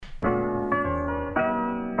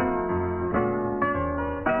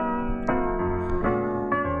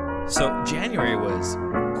So January was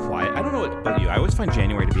quiet. I don't know about you. I always find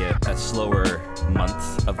January to be a slower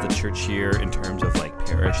month of the church year in terms of like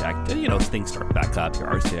parish activity. Things start back up. Your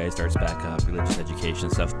RCI starts back up, religious education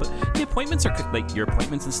stuff. But the appointments are like your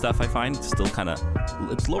appointments and stuff. I find still kind of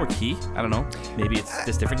it's lower key. I don't know. Maybe it's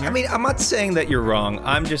just different here. I mean, I'm not saying that you're wrong.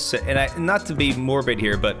 I'm just saying, and not to be morbid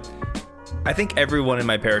here, but I think everyone in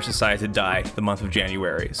my parish decided to die the month of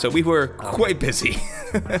January. So we were quite busy.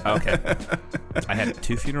 Okay. I had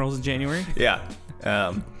 2 funerals in January. Yeah.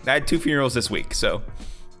 I had 2 funerals this week, so.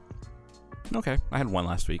 Okay. I had 1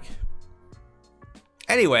 last week.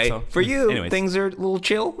 Anyway, So, for you, anyways. things are a little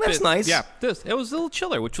chill. That's nice. Yeah. It was a little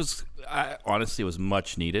chiller, which was, honestly, was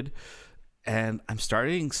much needed. And I'm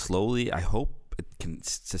starting slowly. I hope it can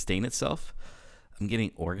sustain itself. I'm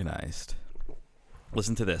getting organized.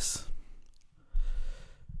 Listen to this.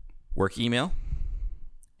 Work email,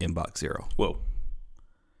 inbox 0. Whoa.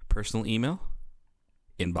 Personal email,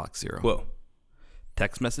 inbox 0. Whoa.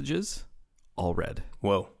 Text messages, all red.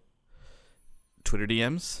 Whoa. Twitter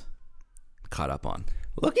DMs, caught up on.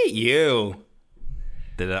 Look at you.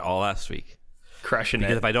 Did that all last week. Crushing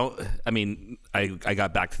Because it. if I don't, I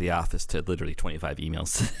got back to the office to literally 25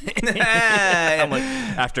 emails. I'm like,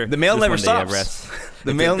 after the mail this never one day of stops. rest,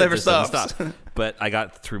 The mail it never just doesn't stops. stop. But I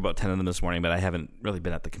got through about 10 of them this morning, but I haven't really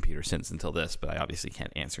been at the computer since until this. But I obviously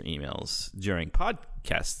can't answer emails during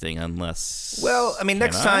podcasting unless. Well, I mean, Can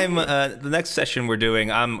next I? time, the next session we're doing,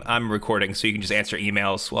 I'm recording, so you can just answer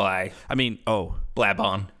emails while I blab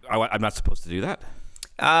on. I'm not supposed to do that.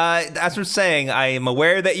 That's what I'm saying. I am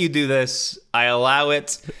aware that you do this. I allow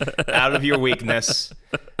it out of your weakness.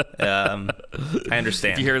 I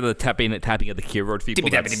understand. If you hear the tapping of the keyboard people,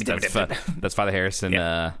 that's Father Harrison.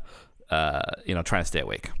 Yeah. Trying to stay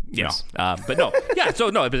awake. Yes. But no, yeah. So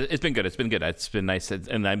no, it's been good. It's been good. It's been nice,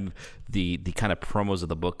 and I'm the kind of promos of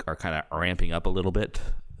the book are kind of ramping up a little bit.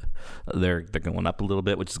 They're going up a little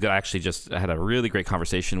bit, which is good. I actually just had a really great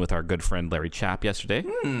conversation with our good friend Larry Chapp yesterday.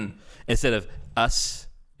 Instead of us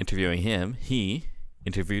interviewing him, he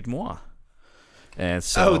interviewed moi. And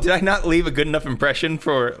so, did I not leave a good enough impression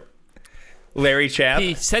for Larry Chapp?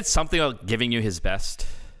 he said something about giving you his best.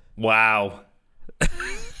 Wow.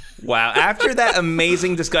 Wow. After that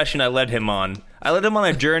amazing discussion I led him on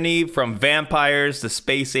a journey from vampires to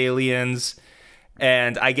space aliens,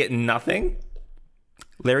 and I get nothing.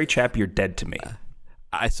 Larry Chapp, you're dead to me.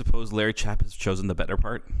 I suppose Larry Chapp has chosen the better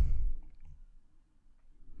part.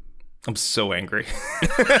 I'm so angry.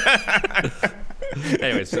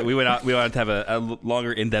 Anyways, so we wanted to have a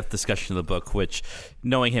longer, in-depth discussion of the book, which,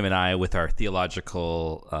 knowing him and I, with our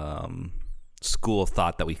theological school of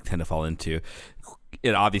thought that we tend to fall into,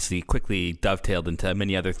 it obviously quickly dovetailed into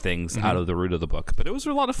many other things out of the root of the book. But it was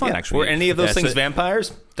a lot of fun, actually. Were any of those things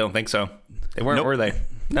vampires? Don't think so. They weren't, Nope. were they?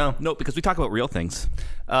 No. No, because we talk about real things.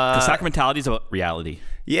 The sacramentality is about reality.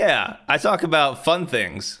 Yeah, I talk about fun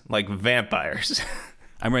things like vampires.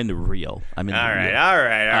 I'm in the real. I'm in the All real.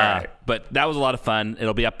 right. But that was a lot of fun.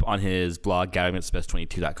 It'll be up on his blog,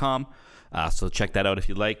 GavMitsBest22.com. So check that out if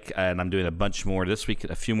you'd like. And I'm doing a bunch more this week,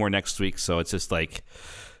 a few more next week. So it's just like,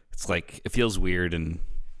 it feels weird and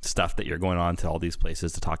stuff that you're going on to all these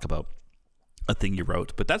places to talk about a thing you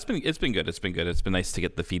wrote. But it's been good. It's been good. It's been nice to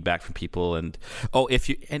get the feedback from people. And if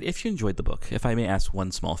you enjoyed the book, if I may ask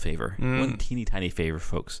one small favor, one teeny tiny favor,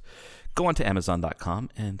 folks, go on to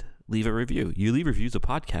Amazon.com and leave a review. You leave reviews of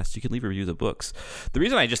podcasts, you can leave reviews of books. The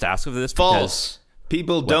reason I just asked for this False.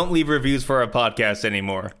 People don't leave reviews for our podcast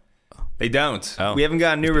anymore. They don't. Oh. We haven't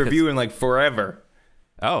got a new review in like forever.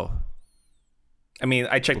 Oh. I mean,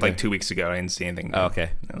 I checked like 2 weeks ago. I didn't see anything. Oh,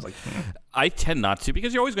 okay. I was like, I tend not to,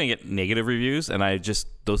 because you're always going to get negative reviews, and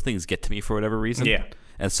those things get to me for whatever reason. Yeah.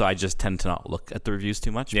 And so I just tend to not look at the reviews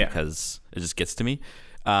too much because it just gets to me.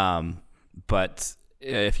 But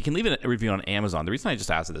if you can leave a review on Amazon, the reason I just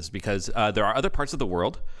asked this is because there are other parts of the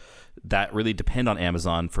world that really depend on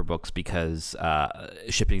Amazon for books because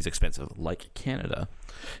shipping is expensive, like Canada.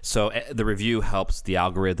 So the review helps the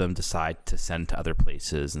algorithm decide to send to other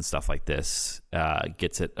places and stuff like this.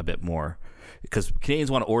 Gets it a bit more because Canadians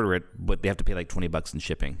want to order it, but they have to pay like $20 in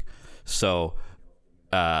shipping. So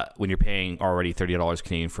when you're paying already $30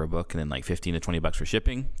 Canadian for a book and then like $15 to $20 for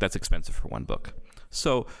shipping, that's expensive for one book.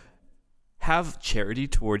 So have charity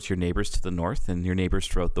towards your neighbors to the north and your neighbors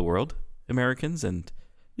throughout the world, Americans, and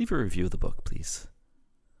leave a review of the book, please.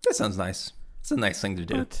 that sounds nice. It's a nice thing to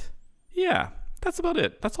do. But yeah, that's about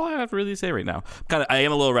it. That's all I have to really say right now. I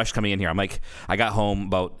am a little rushed coming in here. I got home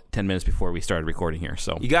about 10 minutes before we started recording here.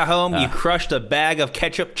 So You got home, you crushed a bag of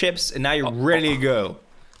ketchup chips, and now you're ready to go.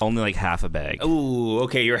 only like half a bag. Ooh,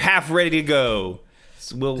 okay, you're half ready to go.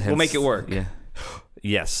 So we'll make it work. Yeah.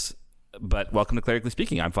 Yes. But welcome to Clerically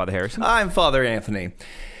Speaking. I'm Father Harrison. I'm Father Anthony.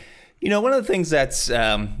 One of the things that's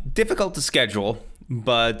difficult to schedule,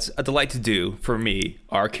 but a delight to do for me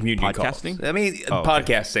are communion Podcasting? calls. I mean,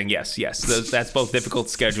 podcasting, yes. That's both difficult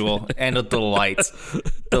to schedule and a delight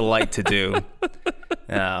to do.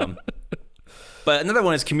 But another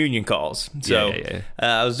one is communion calls. So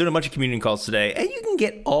I was doing a bunch of communion calls today, and you can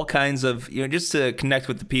get all kinds of, just to connect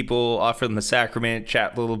with the people, offer them the sacrament,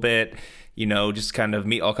 chat a little bit, just kind of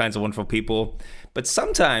meet all kinds of wonderful people. But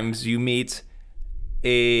sometimes you meet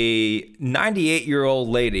a 98-year-old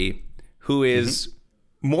lady who is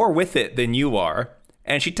more with it than you are,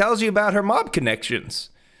 and she tells you about her mob connections,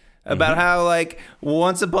 about how,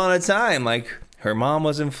 once upon a time, her mom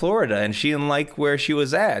was in Florida and she didn't like where she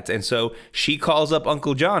was at. And so she calls up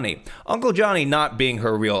Uncle Johnny. Uncle Johnny not being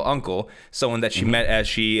her real uncle, someone that she met as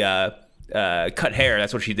she cut hair.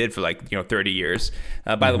 That's what she did for 30 years.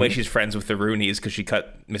 By the way, she's friends with the Rooneys because she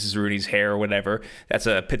cut Mrs. Rooney's hair or whatever. That's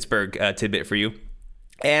a Pittsburgh tidbit for you.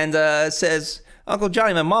 And says, Uncle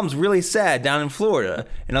Johnny, my mom's really sad down in Florida.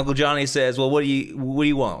 And Uncle Johnny says, well, what do you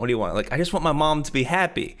want? What do you want? I just want my mom to be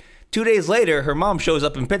happy. 2 days later, her mom shows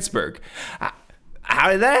up in Pittsburgh. How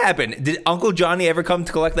did that happen? Did Uncle Johnny ever come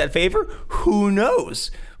to collect that favor? Who knows?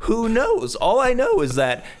 All I know is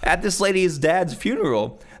that at this lady's dad's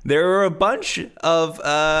funeral, there were a bunch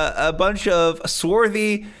of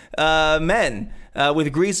swarthy men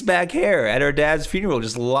with greased back hair at her dad's funeral,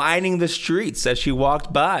 just lining the streets as she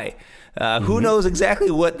walked by. Who knows exactly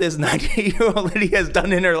what this 98-year-old lady has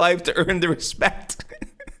done in her life to earn the respect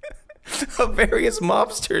of various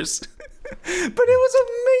mobsters. But it was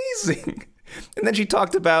amazing. And then she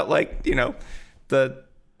talked about, the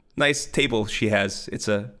nice table she has. It's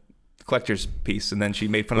a collector's piece. And then she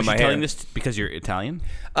made fun of my hair. Was she telling this because you're Italian?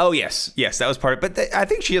 Oh, yes. Yes, that was part of it. But I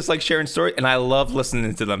think she just likes sharing stories, and I love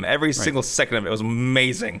listening to them. Every single second of it was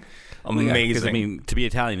amazing. Amazing. Yeah, to be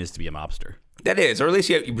Italian is to be a mobster. That is, or at least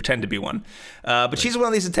you pretend to be one. But she's one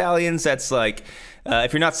of these Italians that's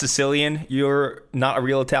if you're not Sicilian, you're not a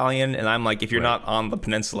real Italian. And I'm if you're not on the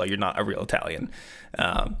peninsula, you're not a real Italian.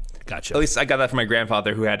 Gotcha. At least I got that from my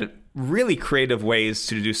grandfather, who had really creative ways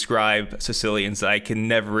to describe Sicilians that I can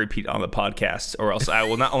never repeat on the podcast, or else I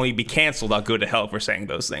will not only be canceled, I'll go to hell for saying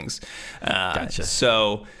those things. Gotcha.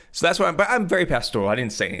 So that's why I'm very pastoral. I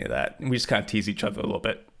didn't say any of that. We just kind of tease each other a little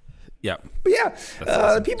bit. Yeah. But yeah,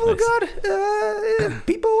 awesome. People of God,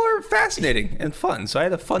 people are fascinating and fun. So I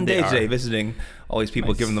had a fun day today visiting all these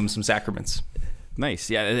people, giving them some sacraments. Nice.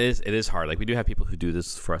 Yeah, it is hard. We do have people who do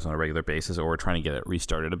this for us on a regular basis, or we're trying to get it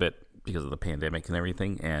restarted a bit because of the pandemic and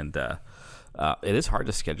everything. And it is hard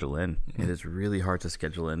to schedule in. It is really hard to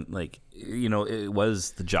schedule in. It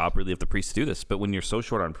was the job really of the priest to do this. But when you're so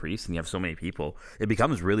short on priests and you have so many people, it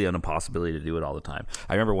becomes really an impossibility to do it all the time.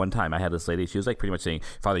 I remember one time I had this lady, she was pretty much saying,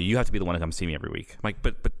 Father, you have to be the one to come see me every week. I'm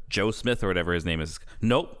but Joe Smith or whatever his name is,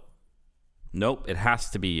 nope, it has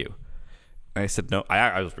to be you. And I said, no,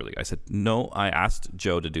 I said, no, I asked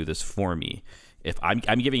Joe to do this for me. If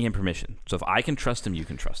I'm giving him permission. So if I can trust him, you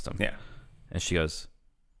can trust him. Yeah. And she goes,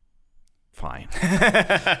 fine.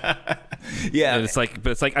 Yeah. And it's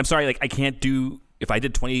I'm sorry, I can't do, if I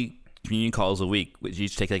did 20 communion calls a week, which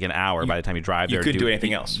each take an hour by the time you drive there. You couldn't do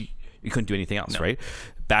anything else. You couldn't do anything else, right?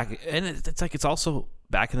 It's also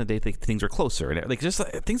back in the day, things were closer, and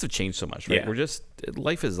things have changed so much, right? Yeah.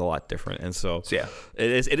 Life is a lot different, and so yeah,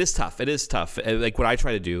 it is tough. It is tough. What I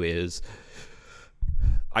try to do is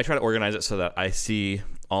I try to organize it so that I see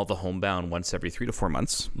all the homebound once every 3 to 4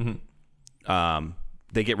 months.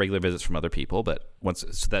 They get regular visits from other people, but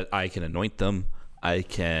so that I can anoint them, I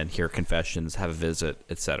can hear confessions, have a visit,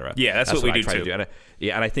 etc. Yeah, that's what we do too.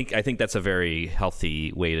 And I think that's a very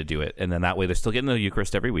healthy way to do it. And then that way they're still getting the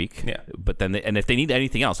Eucharist every week. Yeah. But then if they need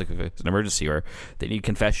anything else, if it's an emergency or they need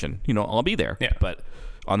confession, I'll be there. Yeah. But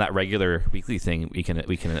on that regular weekly thing, we can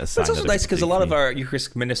assign. It's also nice because a lot of our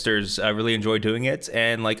Eucharistic ministers really enjoy doing it,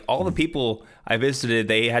 and all the people I visited,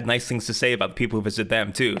 they had nice things to say about the people who visit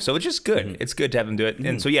them too. So it's just good. It's good to have them do it.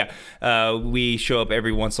 And so we show up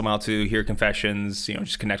every once in a while to hear confessions,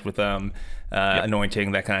 just connect with them,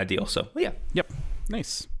 anointing, that kind of deal. So yeah. Yep.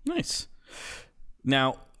 Nice.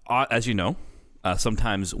 Now, as you know,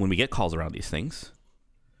 sometimes when we get calls around these things,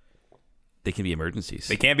 they can be emergencies.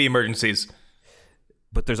 They can be emergencies.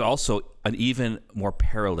 But there's also an even more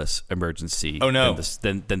perilous emergency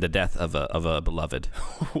than the death of a beloved.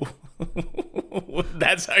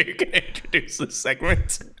 That's how you're going to introduce this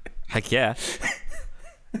segment? Heck yeah.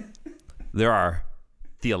 There are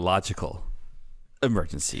theological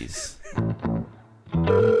emergencies.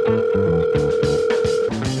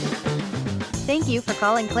 Thank you for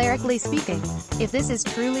calling Clerically Speaking. If this is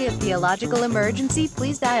truly a theological emergency,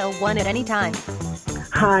 please dial 1 at any time.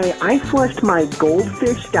 Hi, I flushed my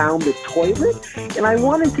goldfish down the toilet, and I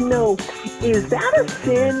wanted to know, is that a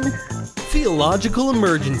sin? Theological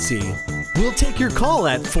emergency. We'll take your call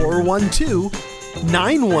at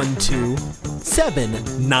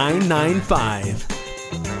 412-912-7995.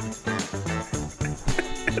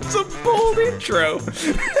 It's a bold intro.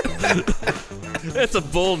 It's a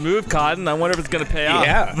bold move, Cotton. I wonder if it's going to pay off.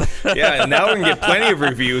 Yeah. Now we can get plenty of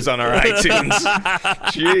reviews on our iTunes.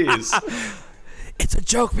 Jeez. It's a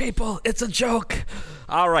joke, people. It's a joke.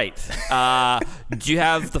 All right. Do you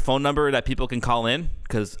have the phone number that people can call in?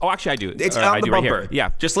 Actually, I do. It's on the bumper. Right,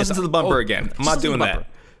 yeah. Just listen to the bumper again. I'm not doing that.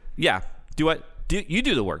 Yeah. You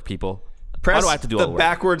do the work, people. Press How do I have to do all the work?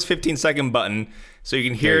 backwards 15-second button so you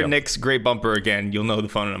can hear Nick's great bumper again. You'll know the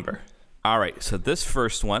phone number. All right. So this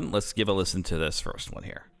first one, let's give a listen to this first one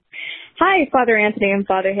here. Hi, Father Anthony and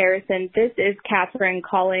Father Harrison. This is Catherine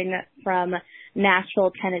calling from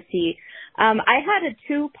Nashville, Tennessee. I had a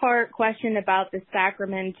two-part question about the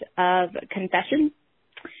sacrament of confession.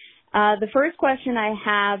 The first question I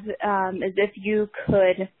have is if you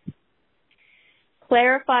could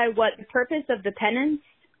clarify what the purpose of the penance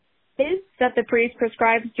is that the priest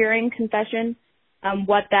prescribes during confession,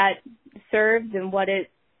 what that serves and what it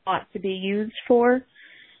ought to be used for,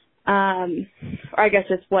 or I guess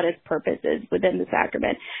just what its purpose is within the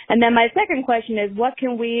sacrament. And then my second question is, what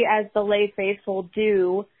can we as the lay faithful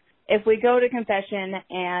do if we go to confession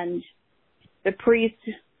and the priest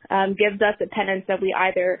gives us a penance that we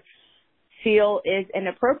either feel is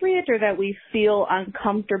inappropriate or that we feel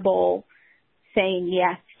uncomfortable saying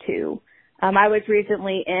yes to? I was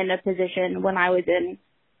recently in a position when I was in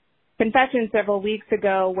confession several weeks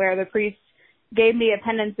ago where the priest gave me a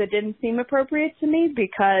penance that didn't seem appropriate to me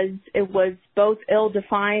because it was both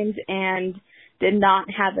ill-defined and did not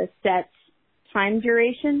have a set time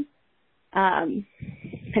duration. And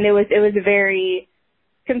it was a very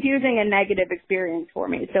confusing and negative experience for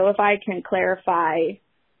me. So if I can clarify,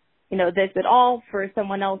 this at all for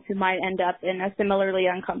someone else who might end up in a similarly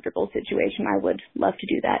uncomfortable situation, I would love to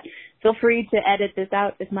do that. Feel free to edit this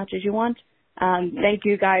out as much as you want. Thank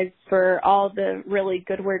you guys for all the really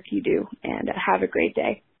good work you do, and have a great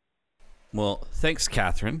day. Well, thanks,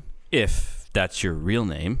 Catherine, if that's your real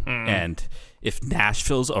name, and if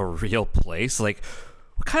Nashville's a real place. Like,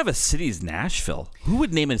 what kind of a city is Nashville? Who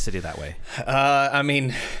would name a city that way?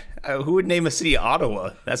 Who would name a city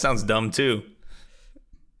Ottawa? That sounds dumb, too.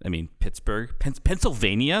 I mean, Pittsburgh?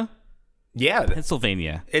 Pennsylvania? Yeah.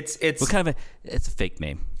 Pennsylvania. It's what kind of it's a fake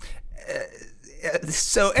name.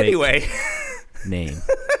 So fake anyway. Name.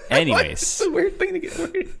 Anyways. It's a weird thing to get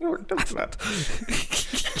worked up about.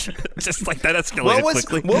 Just like that escalated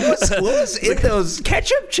quickly. What was in those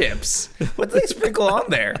ketchup chips? What did they sprinkle on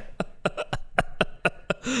there?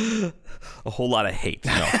 A whole lot of hate.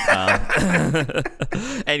 No.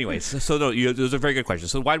 Anyways, so no, those are very good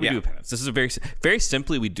questions. So why do we do a penance? This is a very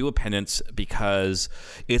simply, we do a penance because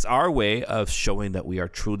it's our way of showing that we are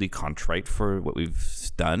truly contrite for what we've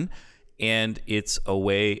done, and it's a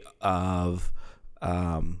way of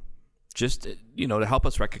just to help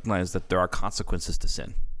us recognize that there are consequences to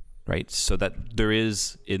sin, right? So that there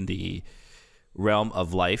is in the realm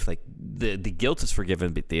of life, like the guilt is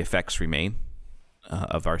forgiven, but the effects remain.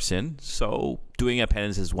 Of our sin. So doing a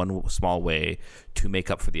penance is one small way to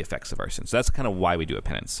make up for the effects of our sin. So that's kind of why we do a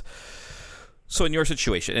penance. So in your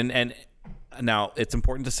situation, and now it's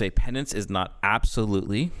important to say penance is not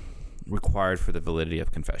absolutely required for the validity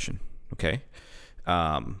of confession. Okay.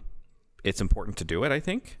 It's important to do it, I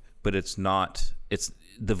think, but it's not,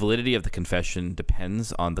 the validity of the confession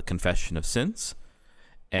depends on the confession of sins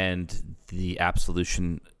and the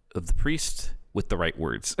absolution of the priest with the right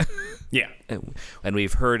words. Yeah. And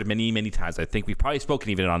we've heard many, many times, I think we've probably spoken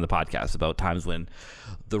even on the podcast about times when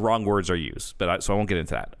the wrong words are used, so I won't get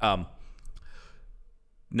into that.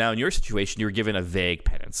 Now, in your situation, you were given a vague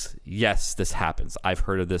penance. Yes, this happens. I've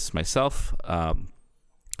heard of this myself. And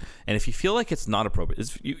if you feel like it's not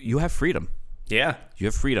appropriate, you have freedom. Yeah. You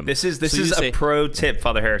have freedom. This is a pro tip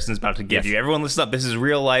Father Harrison's about to give you. Everyone listen up. This is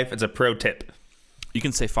real life. It's a pro tip. You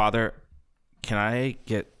can say, Father,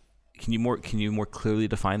 can you more clearly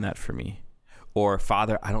define that for me? Or,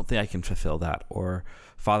 Father, I don't think I can fulfill that. Or,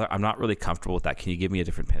 Father, I'm not really comfortable with that. Can you give me a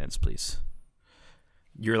different penance, please?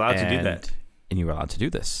 You're allowed to do that. And you're allowed to do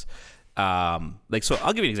this. So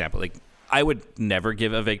I'll give you an example. Like, I would never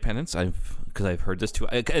give a vague penance because I've heard this too.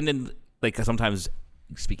 And then, like, sometimes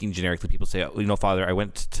speaking generically, people say, Father, I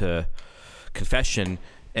went to confession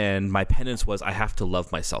and my penance was I have to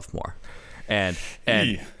love myself more. And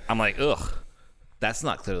I'm like, ugh. That's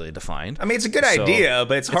not clearly defined. I mean, it's a good idea,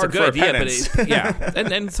 but it's hard for a penance. Yeah,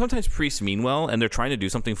 and sometimes priests mean well, and they're trying to do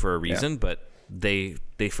something for a reason, but they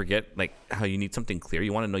forget like how you need something clear.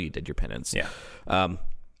 You want to know you did your penance. Yeah.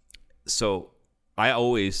 So I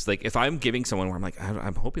always like if I'm giving someone where I'm like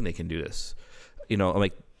I'm hoping they can do this. You know, I'm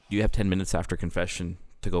like, you have 10 minutes after confession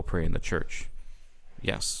to go pray in the church.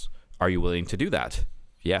 Yes. Are you willing to do that?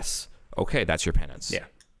 Yes. Okay, that's your penance. Yeah.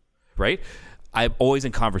 Right? I'm always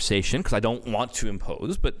in conversation because I don't want to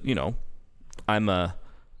impose, but you know, I'm a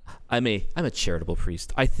charitable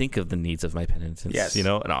priest. I think of the needs of my penitents. Yes. You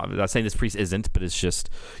know, and I'm not saying this priest isn't, but it's just,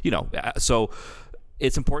 you know, so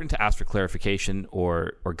it's important to ask for clarification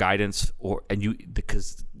or guidance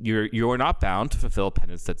because you're not bound to fulfill a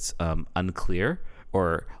penance that's unclear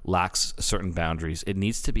or lacks certain boundaries. It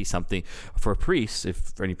needs to be something for a priest. If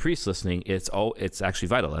for any priests listening, it's actually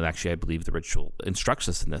vital. And actually, I believe the ritual instructs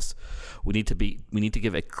us in this. We need to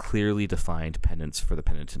give a clearly defined penance for the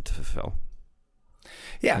penitent to fulfill.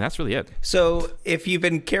 Yeah, and that's really it. So if you've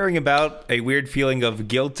been carrying about a weird feeling of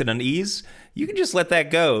guilt and unease, you can just let that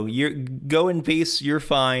go. Go in peace. You're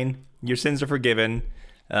fine. Your sins are forgiven.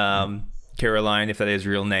 Caroline, if that is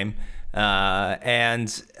your real name,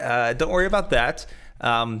 and don't worry about that.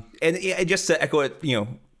 And just to echo it, you know,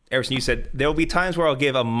 Emerson, you said there will be times where I'll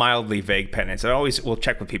give a mildly vague penance. I always will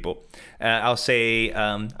check with people. I'll say,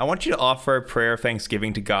 I want you to offer a prayer of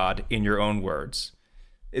thanksgiving to God in your own words.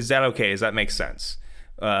 Is that okay? Does that make sense?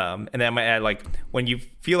 And then I might add, like, when you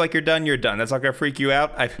feel like you're done, you're done. That's not going to freak you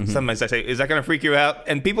out. Sometimes I say, is that going to freak you out?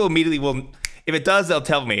 And people immediately will, if it does, they'll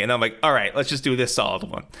tell me. And I'm like, all right, let's just do this solid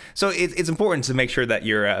one. So it's important to make sure that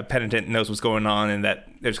your penitent knows what's going on and that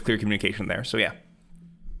there's clear communication there. So, yeah.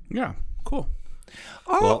 Yeah, cool.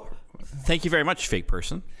 Oh. Well, thank you very much, fake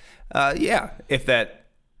person. Yeah, if that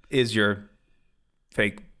is your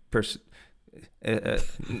fake person.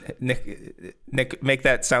 Nick, make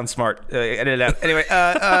that sound smart. Edit it out. Anyway,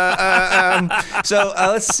 so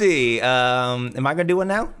let's see. Am I going to do one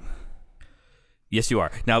now? Yes, you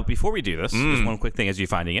are. Now, before we do this, there's one quick thing as you're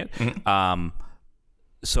finding it.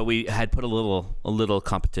 So we had put a little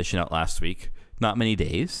competition out last week. Not many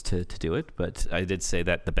days to do it, but I did say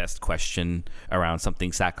that the best question around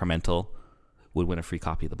something sacramental would win a free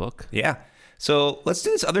copy of the book. Yeah. So let's do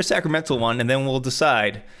this other sacramental one, and then we'll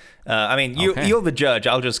decide. You're the judge.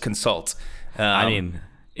 I'll just consult.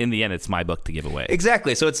 In the end, it's my book to give away.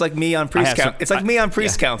 Exactly. So it's like me on priest council. It's like me on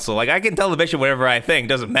priest council. Like I can tell the bishop whatever I think.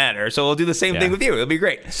 Doesn't matter. So we'll do the same thing with you. It'll be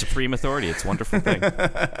great. Supreme authority. It's a wonderful thing.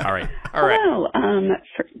 All right. Hello,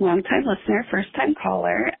 long-time listener, first-time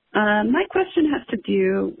caller. My question has to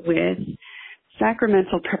do with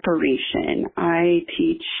sacramental preparation. I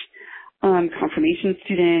teach confirmation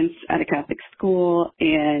students at a Catholic school,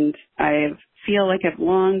 and I feel like I've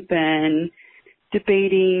long been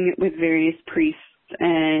debating with various priests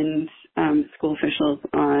and school officials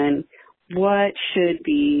on what should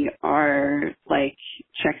be our, like,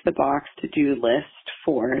 check the box to do list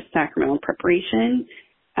for sacramental preparation,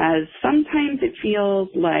 as sometimes it feels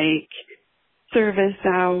like service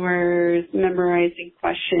hours, memorizing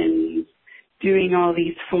questions, doing all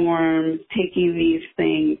these forms, taking these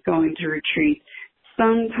things, going to retreats.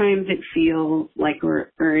 Sometimes it feels like we're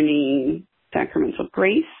earning sacramental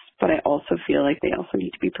grace, but I also feel like they also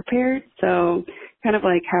need to be prepared. So kind of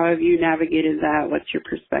like, how have you navigated that? What's your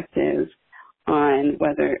perspective on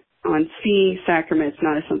seeing sacraments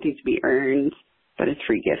not as something to be earned, but as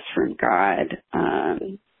free gifts from God?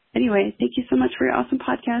 Anyway, thank you so much for your awesome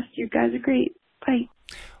podcast. You guys are great. Bye.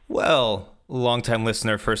 Well, long-time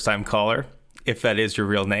listener, first-time caller, if that is your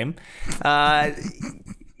real name.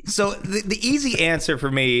 So the easy answer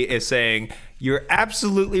for me is saying you're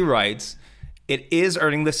absolutely right. It is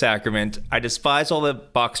earning the sacrament. I despise all the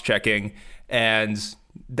box checking, and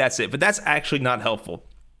that's it. But that's actually not helpful,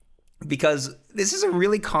 because this is a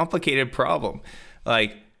really complicated problem.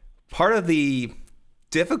 Like, part of the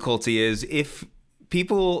difficulty is if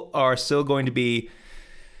people are still going to be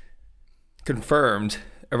confirmed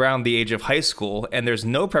around the age of high school and there's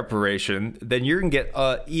no preparation, then you're going to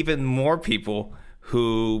get even more people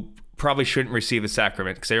who probably shouldn't receive the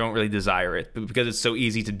sacrament because they don't really desire it. But because it's so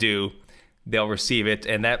easy to do, they'll receive it,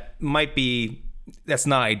 and that's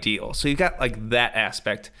not ideal. So you've got like that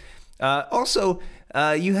aspect. Also,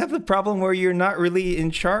 you have the problem where you're not really in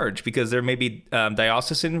charge because there may be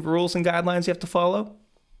diocesan rules and guidelines you have to follow.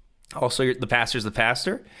 Also, the pastor's the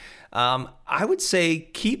pastor. I would say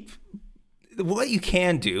what you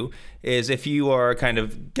can do is, if you are kind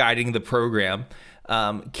of guiding the program,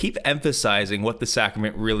 keep emphasizing what the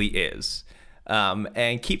sacrament really is,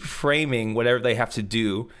 and keep framing whatever they have to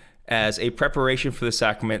do as a preparation for the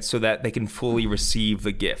sacrament so that they can fully receive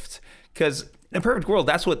the gift. Because in a perfect world,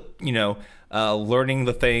 that's what, learning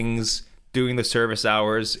the things, doing the service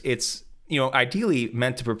hours, it's, ideally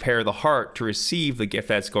meant to prepare the heart to receive the gift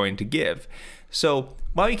that's going to give. So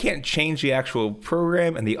while you can't change the actual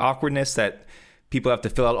program and the awkwardness that people have to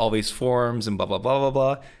fill out all these forms and blah, blah, blah, blah,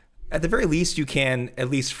 blah, at the very least, you can at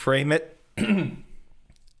least frame it and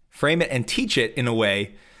teach it in a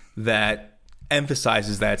way that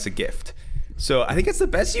emphasizes that it's a gift. So I think it's the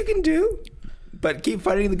best you can do, but keep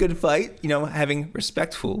fighting the good fight, having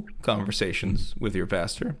respectful conversations with your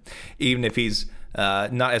pastor, even if he's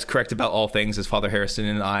not as correct about all things as Father Harrison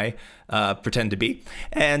and I pretend to be.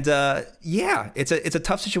 And it's a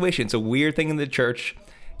tough situation. It's a weird thing in the church.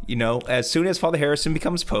 As soon as Father Harrison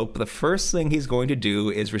becomes Pope, the first thing he's going to do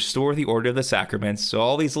is restore the order of the sacraments. So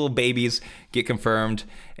all these little babies get confirmed,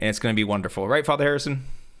 and it's going to be wonderful. Right, Father Harrison?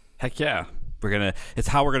 Heck yeah. It's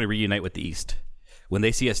how we're going to reunite with the East. When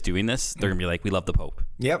they see us doing this, they're going to be like, we love the Pope.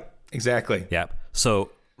 Yep, exactly. Yep.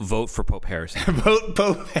 So vote for Pope Harrison. Vote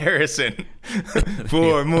Pope Harrison.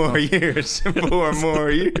 4 more years. 4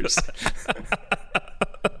 more years.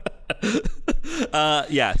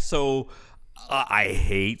 So I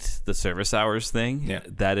hate the service hours thing. Yeah.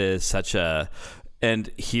 That is such a...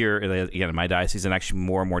 And here, again, in my diocese, and actually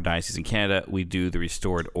more and more dioceses in Canada, we do the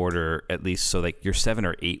restored order, at least so like you're 7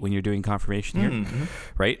 or 8 when you're doing confirmation here,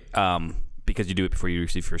 right? Because you do it before you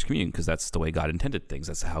receive First Communion, because that's the way God intended things.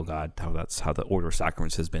 That's how the order of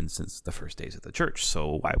sacraments has been since the first days of the church.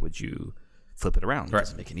 So why would you flip it around? It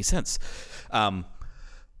doesn't make any sense. And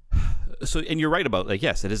you're right about,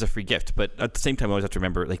 yes, it is a free gift, but at the same time, I always have to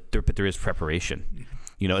remember, there is preparation.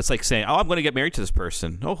 It's like saying, I'm going to get married to this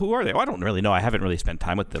person. Oh, who are they? Oh, I don't really know. I haven't really spent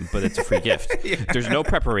time with them, but it's a free gift. If there's no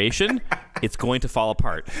preparation, it's going to fall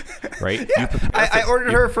apart, right? Yeah. I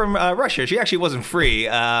ordered her from Russia. She actually wasn't free,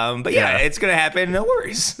 but it's going to happen. No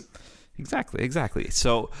worries. Exactly.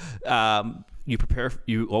 So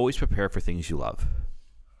you always prepare for things you love.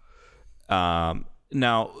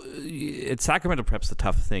 Now, sacramental prep's the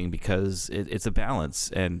tough thing because it's a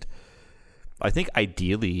balance, and I think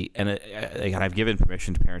ideally, and I've given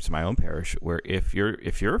permission to parents in my own parish, where if you're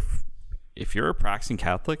a practicing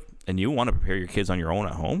Catholic and you want to prepare your kids on your own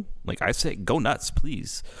at home, I say, go nuts,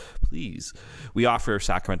 please. We offer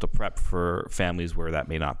sacramental prep for families where that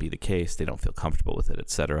may not be the case. They don't feel comfortable with it,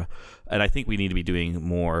 etc. And I think we need to be doing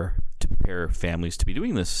more to prepare families to be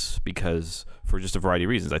doing this, because for just a variety of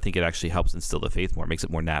reasons. I think it actually helps instill the faith more, makes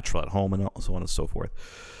it more natural at home, and so on and so forth.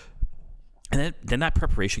 And then that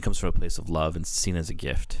preparation comes from a place of love and seen as a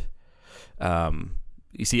gift.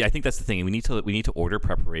 You see, I think that's the thing. We need to order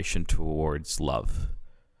preparation towards love.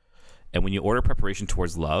 And when you order preparation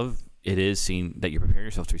towards love, it is seen that you're preparing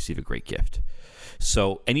yourself to receive a great gift.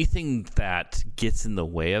 So anything that gets in the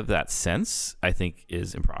way of that sense, I think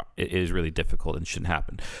is really difficult and shouldn't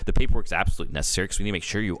happen. The paperwork is absolutely necessary because we need to make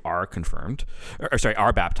sure you are confirmed,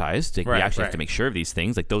 are baptized. We actually have to make sure of these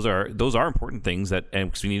things. Those are important things and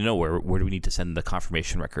because we need to know where do we need to send the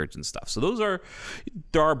confirmation records and stuff. So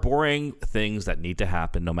there are boring things that need to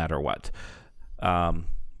happen no matter what.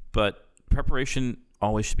 But preparation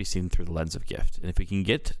always should be seen through the lens of gift. And if we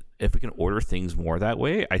can order things more that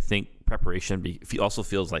way, I think preparation also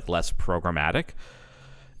feels like less programmatic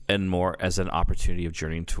and more as an opportunity of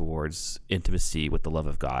journeying towards intimacy with the love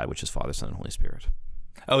of God, which is Father, Son, and Holy Spirit.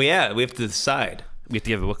 Oh yeah, we have to decide. We have to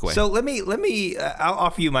give a book away. So let me I'll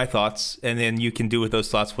offer you my thoughts, and then you can do with those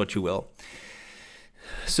thoughts what you will.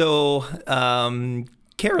 So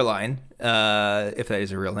Caroline, if that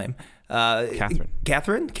is a real name,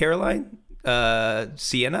 Catherine, Caroline,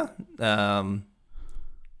 Sienna,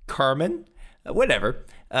 Carmen, whatever.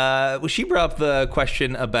 She brought up the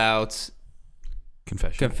question about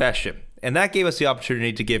confession. And that gave us the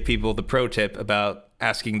opportunity to give people the pro tip about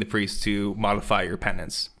asking the priest to modify your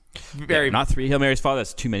penance. Not 3 Hail Marys, Father.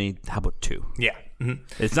 That's too many. How about 2? Yeah.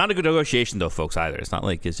 Mm-hmm. It's not a good negotiation, though, folks, either. It's not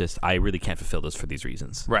like it's just, I really can't fulfill this for these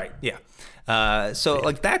reasons. Right. Yeah.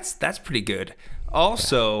 That's pretty good.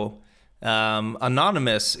 Also...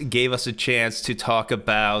 Anonymous gave us a chance to talk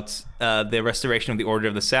about the restoration of the Order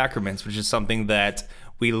of the Sacraments, which is something that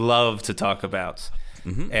we love to talk about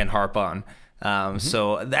and harp on.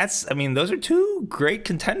 So those are 2 great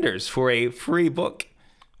contenders for a free book.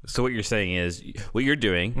 So what you're saying is, what you're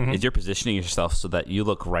doing is you're positioning yourself so that you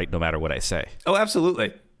look right no matter what I say. Oh,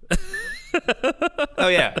 absolutely. Oh,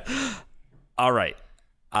 yeah. All right.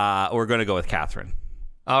 We're going to go with Catherine.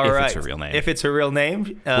 All right. It's her real name. If it's her real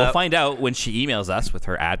name, we'll find out when she emails us with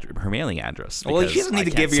her mailing address. Well, she doesn't need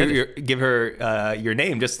to give her your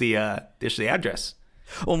name, just the address.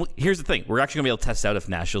 Well, here's the thing: we're actually gonna be able to test out if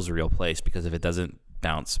Nashville's a real place, because if it doesn't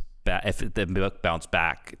bounce if the book bounced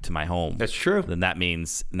back to my home, That's true. then that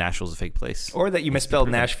means Nashville's a fake place. Or that you misspelled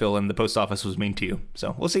Nashville and the post office was mean to you.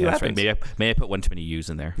 So we'll see what That's happens. right. Maybe I put one too many U's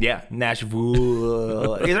in there. Yeah,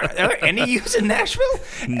 Nashville. Are there any U's in Nashville?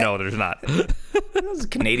 No, there's not. Those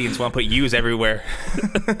Canadians want to put U's everywhere.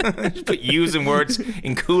 Just put U's in words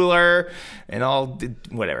in cooler and all,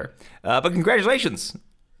 whatever. But congratulations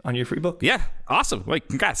on your free book. Yeah, awesome. Wait,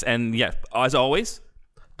 congrats. And yeah, as always,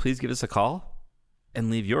 please give us a call and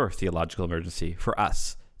leave your theological emergency for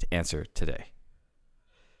us to answer today.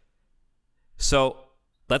 So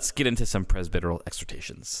let's get into some presbyteral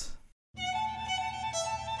exhortations.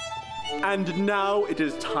 And now it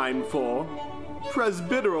is time for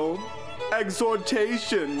presbyteral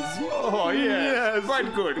exhortations. Oh, yes.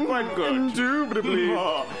 Quite good, quite good. Indubitably.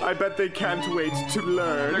 I bet they can't wait to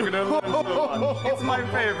learn. They're gonna learn so much. It's my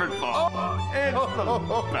favorite part. It's the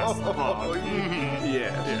best part.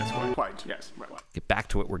 Yes, quite. Yes, right. Get back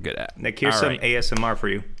to what we're good at. Nick, here's All some right. ASMR for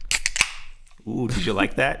you. Ooh, did you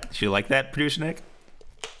like that? Did you like that, Producer Nick?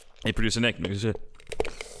 Hey, Producer Nick.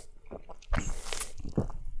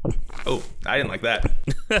 Oh, I didn't like that.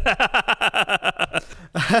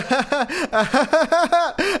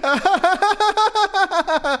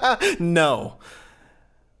 No,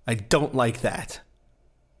 I don't like that.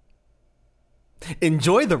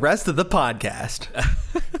 Enjoy the rest of the podcast.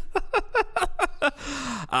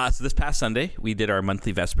 So this past Sunday, we did our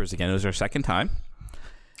monthly Vespers again. It was our second time.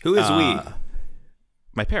 Who is we?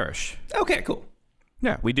 My parish. Okay, cool.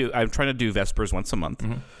 Yeah, we do. I'm trying to do Vespers once a month.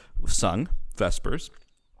 We've sung Vespers.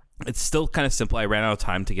 It's still kind of simple. I ran out of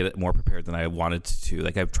time to get it more prepared than I wanted to.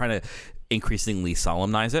 Like, I'm trying to increasingly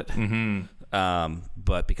solemnize it.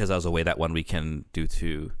 But because I was away that one weekend due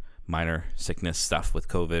to minor sickness stuff with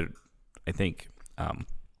COVID, I think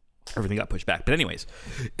everything got pushed back. But anyways,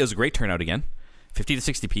 it was a great turnout again. 50 to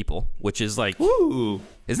 60 people, which is like, Ooh.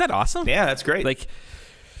 isn't that awesome? Yeah, that's great. Like,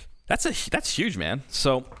 that's huge, man.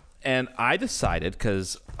 So, and I decided,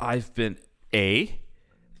 because I've been, I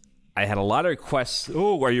had a lot of requests.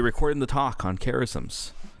 Oh, are you recording the talk on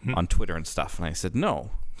charisms on Twitter and stuff? And I said,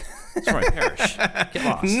 no. It's for my parish. Get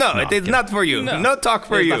lost. No, it's not for you. No talk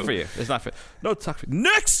for you. It's not for you. It's not for no talk for you.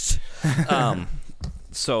 Next!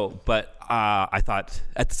 But I thought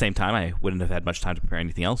at the same time I wouldn't have had much time to prepare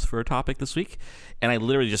anything else for a topic this week. And I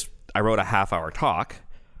literally I wrote a half-hour talk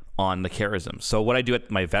on the charisms. So what I do at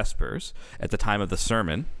my Vespers, at the time of the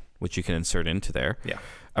sermon, which you can insert into there,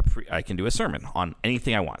 I can do a sermon on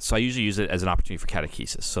anything I want. So I usually use it as an opportunity for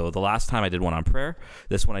catechesis. So the last time I did one on prayer,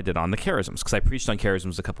 this one I did on the charisms, because I preached on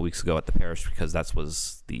charisms a couple weeks ago at the parish, because that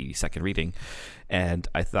was the second reading. And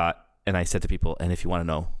I thought, and I said to people, and if you want to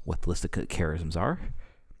know what the list of charisms are,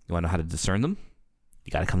 you want to know how to discern them,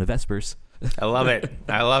 you got to come to Vespers. I love it.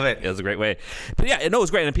 I love it. It was a great way. But yeah, it was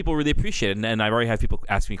great, and people really appreciate it. And I've already had people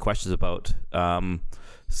ask me questions about,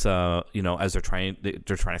 so, as they're trying to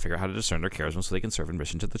figure out how to discern their charism so they can serve in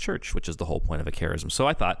mission to the church, which is the whole point of a charism. So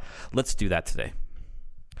I thought, let's do that today.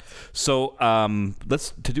 So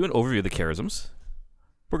to do an overview of the charisms,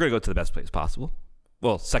 we're going to go to the best place possible.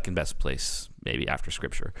 Well, second best place, maybe after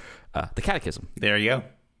Scripture, the Catechism. There you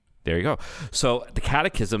go. So the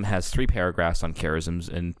Catechism has 3 paragraphs on charisms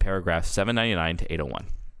in paragraphs 799 to 801.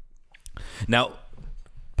 Now,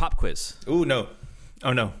 pop quiz. Ooh, no.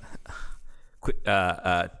 Oh, no. Quick,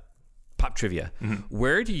 pop trivia.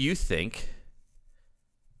 Where do you think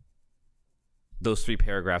those 3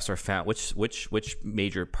 paragraphs are found? Which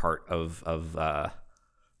major part of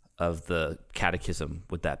the Catechism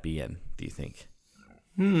would that be in, do you think?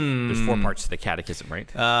 There's 4 parts to the Catechism,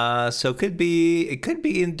 right? So it could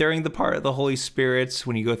be during the part of the Holy Spirits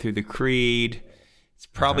when you go through the Creed. It's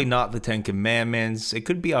probably not the 10 Commandments. It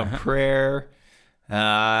could be on prayer.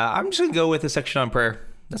 I'm just gonna go with a section on prayer.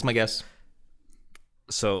 That's my guess.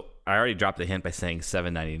 So I already dropped the hint by saying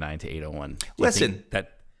 799 to 801. Listen.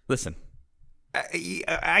 Listen.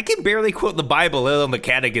 I can barely quote the Bible, let alone the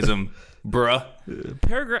Catechism, bruh.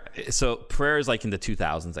 So prayer is like in the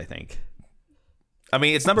 2000s, I think. I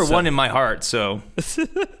mean, it's number 1 in my heart, so it's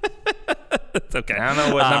okay. I don't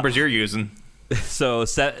know what numbers you're using. So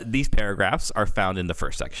these paragraphs are found in the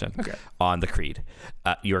first section on the Creed.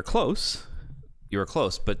 You were close,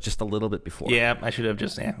 but just a little bit before. Yeah, I should have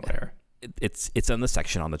just whatever. It's in the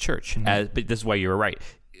section on the church. But this is why you were right.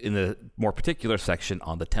 In the more particular section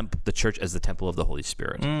on the church as the temple of the Holy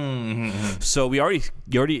Spirit. So you already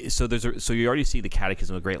see the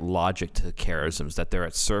Catechism, a great logic to charisms, that they're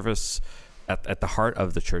at service at the heart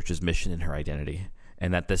of the church's mission and her identity,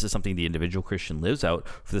 and that this is something the individual Christian lives out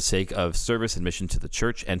for the sake of service and mission to the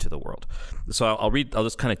church and to the world. So I'll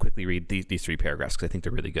just kind of quickly read these 3 paragraphs because I think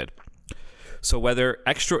they're really good. So whether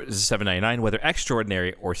this is 799, whether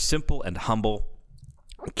extraordinary or simple and humble,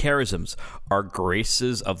 charisms are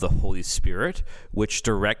graces of the Holy Spirit, which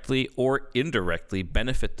directly or indirectly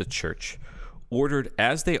benefit the church, ordered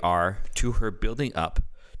as they are to her building up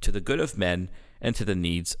to the good of men and to the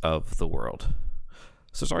needs of the world.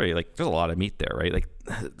 So sorry, like there's a lot of meat there, right? Like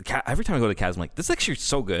every time I go to CAS, I'm like, this is actually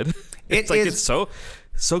so good. It's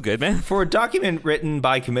so good, man. For a document written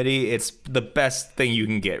by committee, it's the best thing you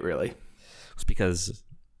can get, really. It's because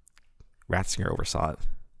Ratzinger oversaw it.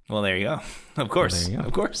 Well, there you go. Of course.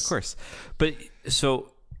 Of course. But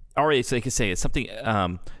so already, so they can say it's something.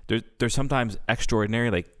 There's sometimes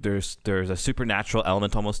extraordinary, like there's a supernatural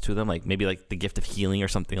element almost to them, like maybe like the gift of healing or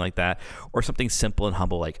something like that, or something simple and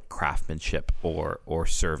humble like craftsmanship or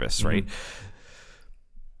service, right?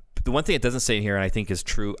 But the one thing it doesn't say here, and I think is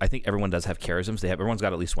true, I think everyone does have charisms. Everyone's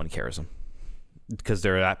got at least one charism, because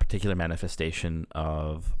they're that particular manifestation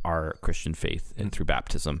of our Christian faith and through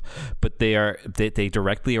baptism. But they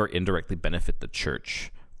directly or indirectly benefit the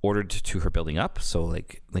church, ordered to her building up. So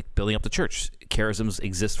like building up the church. Charisms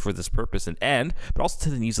exist for this purpose and but also to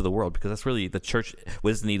the needs of the world, because that's really the church.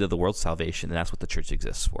 What is the need of the world's salvation, and that's what the church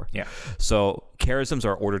exists for. Yeah. So charisms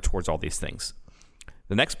are ordered towards all these things.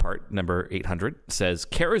 The next part, number 800, says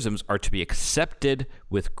charisms are to be accepted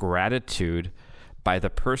with gratitude by the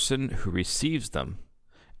person who receives them,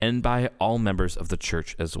 and by all members of the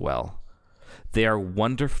church as well. They are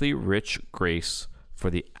wonderfully rich grace for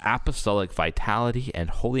the apostolic vitality and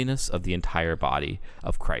holiness of the entire body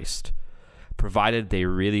of Christ, provided they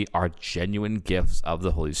really are genuine gifts of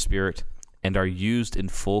the Holy Spirit and are used in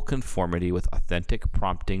full conformity with authentic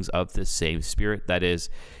promptings of the same Spirit, that is,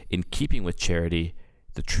 in keeping with charity,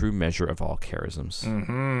 the true measure of all charisms.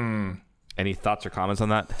 Mm-hmm. Any thoughts or comments on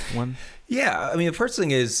that one? Yeah, I mean, the first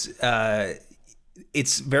thing is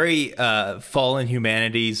it's very fallen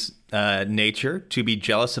humanity's nature to be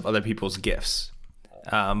jealous of other people's gifts.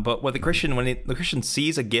 But when the Christian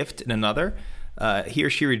sees a gift in another, he or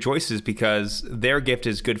she rejoices because their gift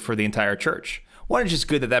is good for the entire church. One, it's just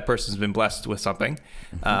good that person's been blessed with something,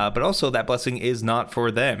 but also that blessing is not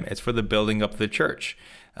for them. It's for the building up of the church.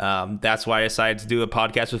 That's why I decided to do a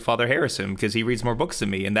podcast with Father Harrison, because he reads more books than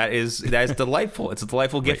me, and that is delightful. It's a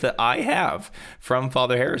delightful gift that I have from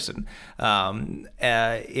Father Harrison. That's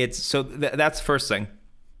the first thing.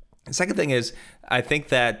 The second thing is, I think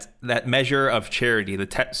that measure of charity, the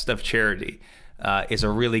test of charity, is a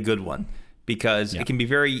really good one, because it can be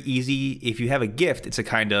very easy. If you have a gift, it's a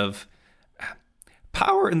kind of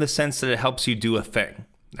power in the sense that it helps you do a thing.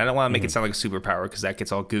 I don't want to make it sound like a superpower, because that gets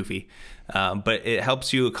all goofy, but it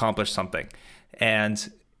helps you accomplish something.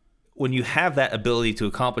 And when you have that ability to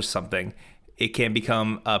accomplish something, it can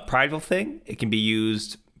become a prideful thing. It can be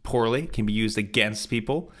used poorly. It can be used against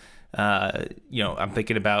people. I'm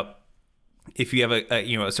thinking about if you have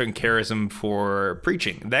a certain charism for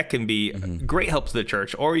preaching, that can be great help to the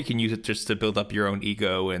church, or you can use it just to build up your own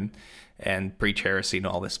ego and preach heresy and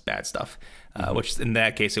all this bad stuff. Which in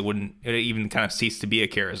that case, it even kind of cease to be a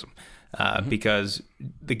charism, because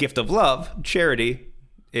the gift of love, charity,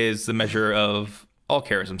 is the measure of all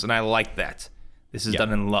charisms, and I like that. This is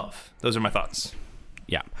done in love. Those are my thoughts.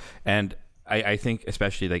 Yeah, and I think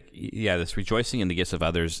especially this rejoicing in the gifts of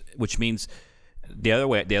others, which means the other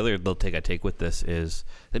little take I take with this is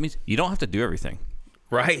that means you don't have to do everything.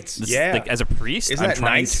 Right. As a priest, Isn't I'm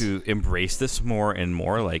trying nice? to embrace this more and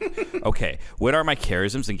more. Like, okay, what are my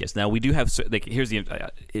charisms and gifts? Now, we do have, here's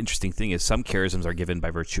the interesting thing is some charisms are given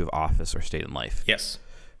by virtue of office or state in life. Yes.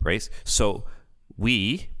 Right? So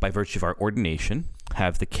we, by virtue of our ordination,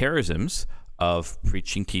 have the charisms of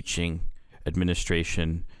preaching, teaching,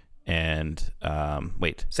 administration, and,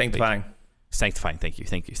 Sanctifying. Sanctifying, thank you.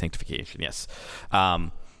 Sanctification, yes.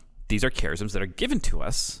 These are charisms that are given to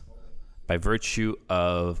us by virtue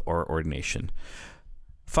of our ordination.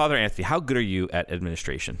 Father Anthony, how good are you at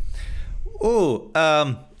administration?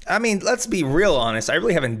 I mean, let's be real honest. I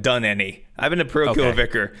really haven't done any. I've been a parochial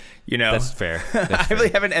vicar, That's fair. I really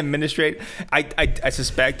haven't administrated. I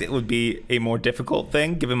suspect it would be a more difficult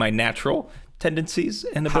thing given my natural tendencies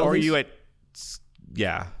and abilities. How are you at...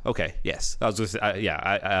 Yeah. Okay. Yes. I was just.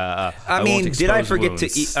 I mean, did I forget to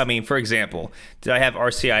eat? I mean, for example, did I have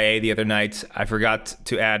RCIA the other night? I forgot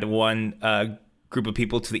to add one group of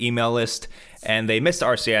people to the email list, and they missed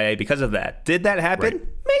RCIA because of that. Did that happen? Right.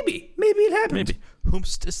 Maybe it happened. Maybe.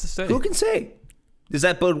 Whom's to say? Who can say? Does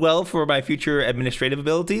that bode well for my future administrative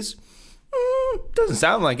abilities? Doesn't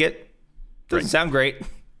sound like it. Doesn't sound great.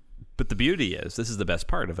 But the beauty is, this is the best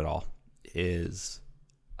part of it all, is.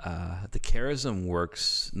 The charism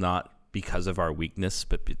works not because of our weakness,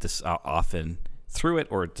 but this often through it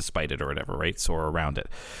or despite it or whatever, right? So, or around it.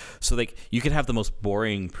 So like you could have the most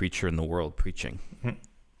boring preacher in the world preaching,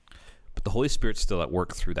 but the Holy Spirit's still at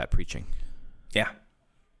work through that preaching. Yeah.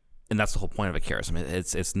 And that's the whole point of a charism.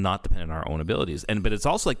 It's not dependent on our own abilities. But it's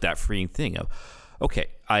also like that freeing thing of, okay,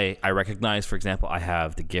 I recognize, for example, I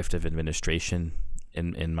have the gift of administration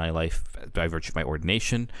in my life by virtue of my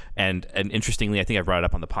ordination. And interestingly, I think I've brought it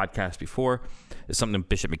up on the podcast before. It's something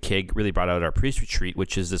Bishop McKeag really brought out at our priest retreat,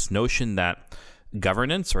 which is this notion that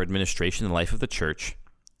governance or administration in the life of the church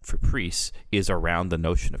for priests is around the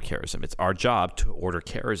notion of charism. It's our job to order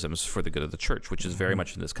charisms for the good of the church, which is very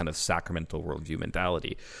much in this kind of sacramental worldview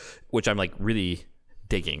mentality, which I'm like really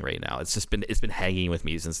digging right now. It's been hanging with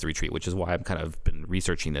me since the retreat, which is why I've kind of been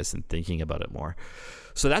researching this and thinking about it more.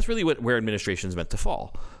 So that's really where administration is meant to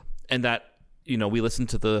fall. And that, you know, we listen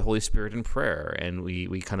to the Holy Spirit in prayer, and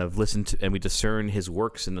we kind of listen to and we discern his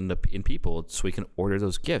works in people so we can order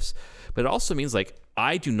those gifts. But it also means like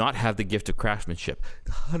I do not have the gift of craftsmanship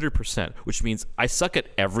 100%, which means I suck at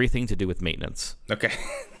everything to do with maintenance. Okay.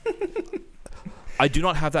 I do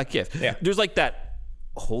not have that gift. Yeah. There's like that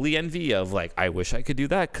holy envy of like, I wish I could do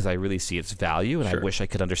that because I really see its value, and I wish I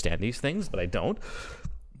could understand these things, but I don't.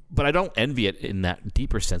 But I don't envy it in that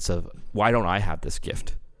deeper sense of, why don't I have this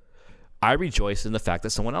gift? I rejoice in the fact that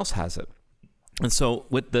someone else has it. And so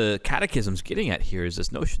what the catechism's getting at here is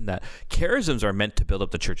this notion that charisms are meant to build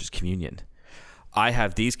up the church's communion. I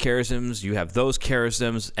have these charisms, you have those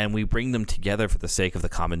charisms, and we bring them together for the sake of the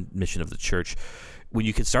common mission of the church. When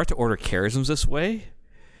you can start to order charisms this way,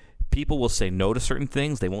 people will say no to certain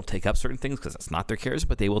things. They won't take up certain things because it's not their charism,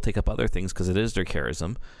 but they will take up other things because it is their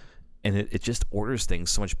charism. And it just orders things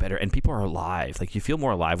so much better. And people are alive. Like, you feel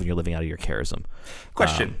more alive when you're living out of your charism.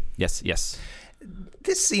 Question. Yes.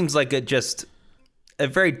 This seems like just a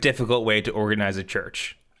very difficult way to organize a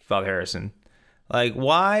church, Father Harrison. Like,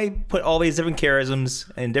 why put all these different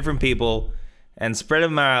charisms and different people and spread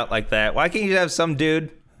them out like that? Why can't you have some dude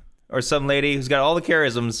or some lady who's got all the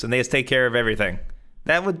charisms and they just take care of everything?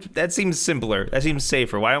 That seems simpler. That seems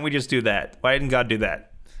safer. Why don't we just do that? Why didn't God do that?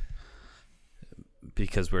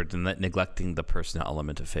 Because we're neglecting the personal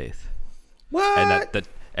element of faith. What?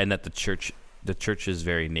 And that the church's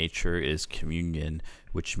very nature is communion,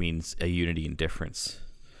 which means a unity in difference.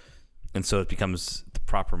 And so it becomes the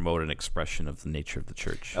proper mode and expression of the nature of the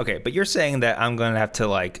church. Okay, but you're saying that I'm going to have to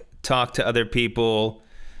like talk to other people,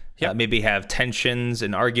 maybe have tensions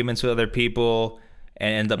and arguments with other people,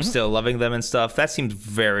 and end up still loving them and stuff. That seems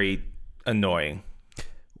very annoying.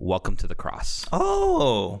 Welcome to the cross.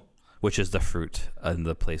 Oh. Which is the fruit and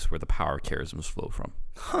the place where the power of charisms flow from.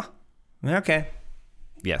 Huh. Okay.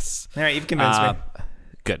 Yes. All right, you've convinced me.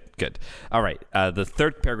 Good. All right. The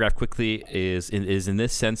third paragraph quickly is in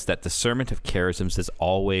this sense that discernment of charisms is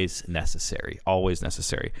always necessary. Always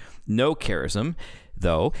necessary. No charism,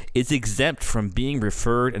 though, is exempt from being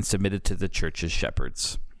referred and submitted to the church's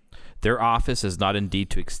shepherds. Their office is not indeed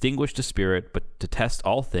to extinguish the spirit, but to test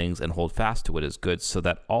all things and hold fast to what is good, so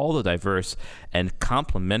that all the diverse and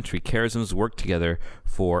complementary charisms work together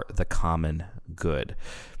for the common good.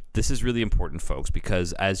 This is really important, folks,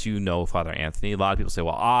 because as you know, Father Anthony, a lot of people say,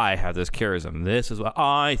 well, I have this charism. This is what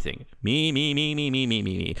I think. Me.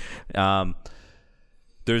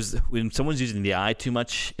 When someone's using the I too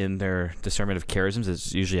much in their discernment of charisms,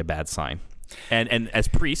 it's usually a bad sign. And as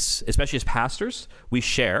priests, especially as pastors, we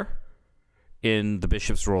share in the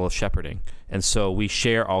bishop's role of shepherding, and so we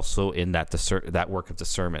share also in that work of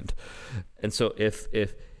discernment. And so if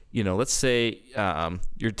you know, let's say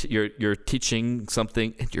you're teaching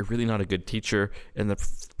something and you're really not a good teacher, and the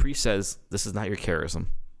priest says this is not your charism,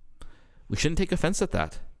 we shouldn't take offense at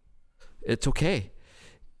that. It's okay.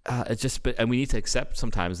 And we need to accept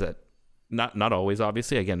sometimes that not always,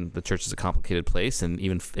 obviously. Again, the church is a complicated place, and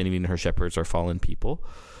even her shepherds are fallen people.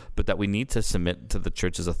 But that we need to submit to the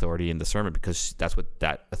church's authority and discernment, because that's what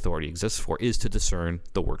that authority exists for, is to discern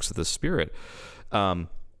the works of the Spirit. And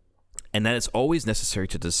that it's always necessary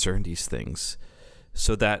to discern these things,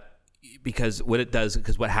 so that, because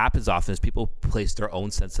what happens often is people place their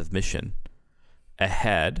own sense of mission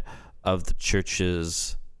ahead of the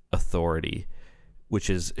church's authority, which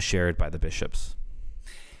is shared by the bishops.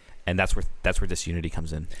 And that's where disunity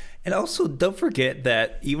comes in. And also, don't forget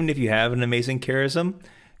that even if you have an amazing charism,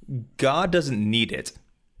 God doesn't need it.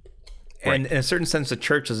 Right. And in a certain sense, the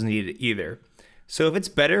church doesn't need it either. So if it's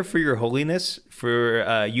better for your holiness,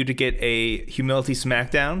 for you to get a humility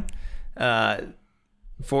smackdown,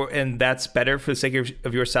 and that's better for the sake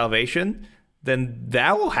of your salvation, then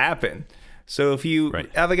that will happen. So if you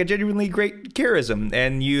have like a genuinely great charism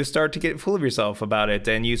and you start to get full of yourself about it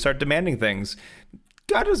and you start demanding things,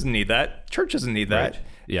 God doesn't need that. Church doesn't need that.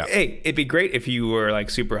 Yeah. Hey, it'd be great if you were like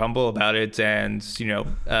super humble about it, and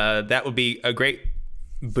that would be a great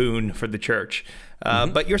boon for the church.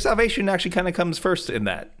 But your salvation actually kind of comes first in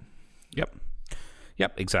that.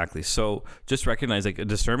 Yep, exactly. So just recognize like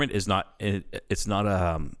discernment is not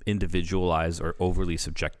a individualized or overly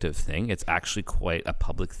subjective thing. It's actually quite a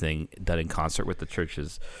public thing done in concert with the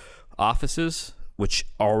church's offices, which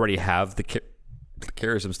already have the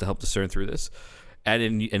charisms to help discern through this, and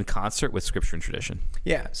in concert with scripture and tradition.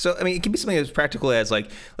 Yeah. So, I mean, it can be something as practical as like,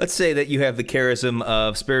 let's say that you have the charism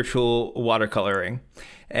of spiritual watercoloring,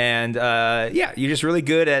 and you're just really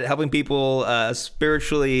good at helping people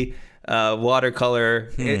spiritually watercolor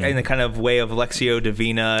in a kind of way of Lectio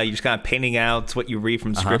Divina. You're just kind of painting out what you read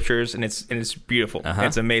from scriptures, and it's beautiful.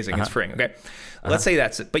 It's amazing. It's freeing. Okay. Let's say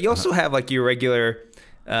that's it. But you also have like your regular,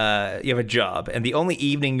 you have a job, and the only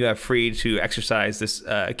evening you have free to exercise this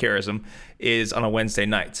charism is on a Wednesday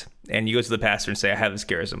night. And you go to the pastor and say, I have this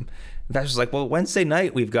charism. The pastor's like, well, Wednesday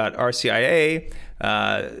night we've got RCIA.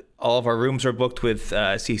 All of our rooms are booked with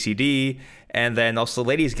CCD. And then also the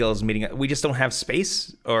Ladies Guild is meeting. We just don't have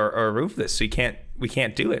space or room for this, so we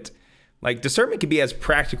can't do it. Like discernment can be as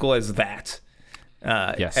practical as that.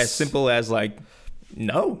 Yes. As simple as like,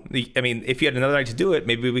 no. I mean, if you had another night to do it,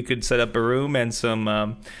 maybe we could set up a room and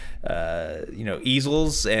some,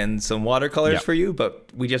 easels and some watercolors for you. But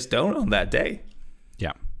we just don't on that day.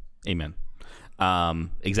 Yeah. Amen.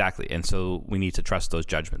 Exactly. And so we need to trust those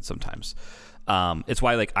judgments sometimes. It's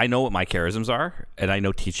why, like, I know what my charisms are, and I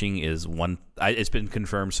know teaching is one. It's been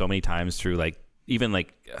confirmed so many times through, like, even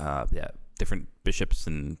like, different bishops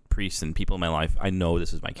and priests and people in my life. I know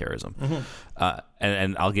this is my charism,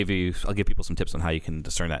 and I'll give people some tips on how you can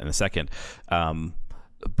discern that in a second. But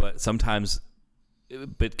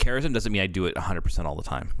charism doesn't mean I do it 100% all the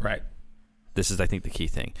time. Right. This is, I think, the key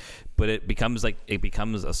thing. But it becomes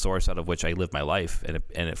a source out of which I live my life, and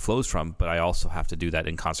it flows from. But I also have to do that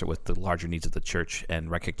in concert with the larger needs of the church,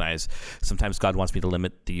 and recognize sometimes God wants me to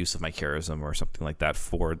limit the use of my charism or something like that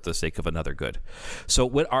for the sake of another good. So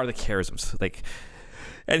what are the charisms?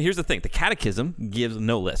 And here's the thing: the Catechism gives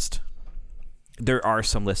no list. There are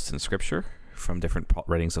some lists in Scripture from different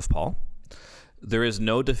writings of Paul. There is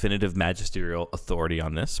no definitive magisterial authority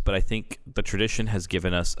on this, but I think the tradition has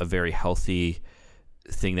given us a very healthy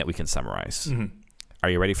thing that we can summarize. Mm-hmm. Are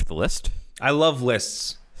you ready for the list? I love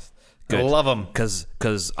lists. Good. I love them. Because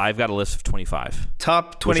I've got a list of 25.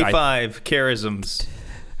 Top 25 charisms.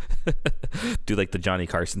 Do like the Johnny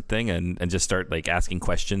Carson thing and just start like asking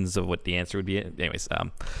questions of what the answer would be. Anyways,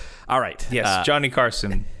 all right. Yes, Johnny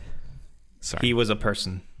Carson. Sorry. He was a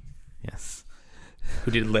person. Yes. Who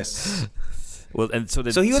did lists. Well, and so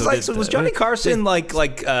was Johnny Carson like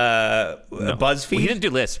BuzzFeed? Well, he didn't do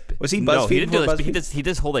lists. Was he BuzzFeed? No, he didn't do lists. But he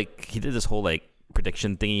did this whole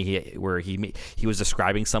prediction thingy where he was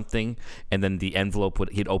describing something, and then the envelope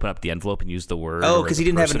he'd open up the envelope and use the word. Oh, because he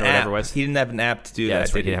didn't have an app. He didn't have an app to do that.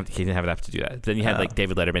 That's right. He didn't have an app to do that. Then you had like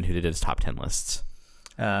David Letterman, who did his top 10 lists.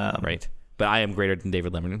 Right. But I am greater than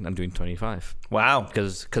David Letterman. I'm doing 25. Wow.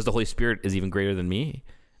 Because the Holy Spirit is even greater than me.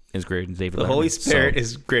 Is greater than David Letterman. The Holy Spirit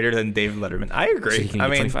is greater than David Letterman. I agree. So you can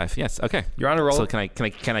get 25. Yes. Okay. You're on a roll. So can I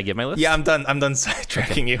give my list? Yeah, I'm done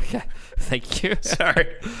sidetracking you. Yeah. Thank you.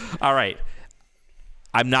 Sorry. All right.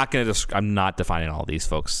 I'm not defining all these,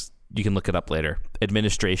 folks. You can look it up later.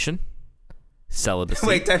 Administration, celibacy.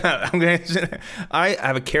 Wait, time out. I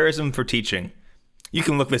have a charism for teaching. You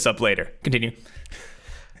can look this up later. Continue.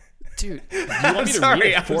 Dude, you want me to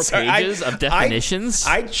read 4 pages of definitions?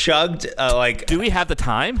 I chugged Do we have the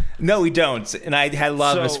time? No, we don't. And I had a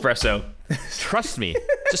lot of espresso. Trust me.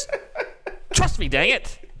 Just trust me, dang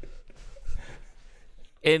it.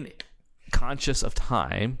 And conscious of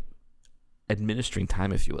time, administering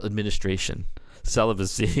time, if you will, administration,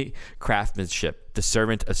 celibacy, craftsmanship,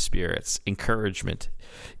 discernment of spirits, encouragement,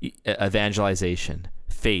 evangelization,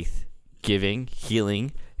 faith, giving,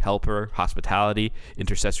 healing, helper, hospitality,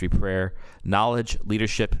 intercessory prayer, knowledge,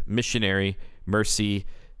 leadership, missionary, mercy,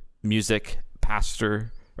 music, pastoring,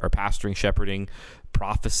 shepherding,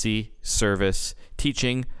 prophecy, service,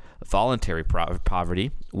 teaching, voluntary poverty,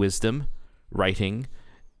 wisdom, writing,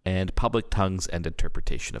 and public tongues and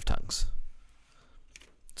interpretation of tongues.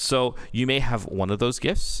 So you may have one of those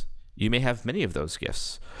gifts. You may have many of those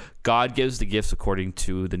gifts. God gives the gifts according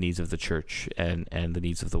to the needs of the church and the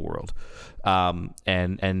needs of the world.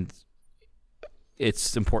 And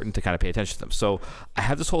it's important to kind of pay attention to them. So I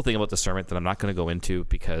have this whole thing about discernment that I'm not going to go into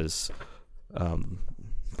because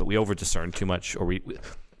but we over discern too much, or we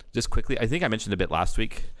just quickly, I think I mentioned a bit last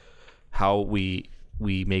week how we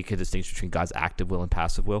make a distinction between God's active will and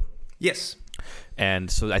passive will. Yes. And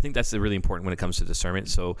so I think that's really important when it comes to discernment.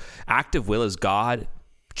 So active will is God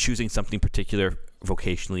choosing something particular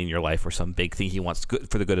vocationally in your life, or some big thing he wants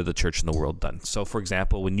for the good of the church and the world done. So, for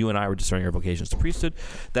example, when you and I were discerning our vocations to priesthood,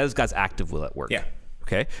 that is God's active will at work. Yeah.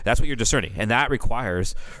 Okay? That's what you're discerning. And that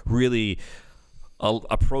requires really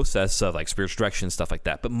a process of like spiritual direction and stuff like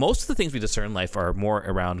that. But most of the things we discern in life are more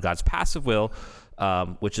around God's passive will,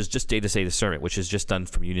 which is just day-to-day discernment, which is just done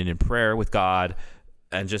from union in prayer with God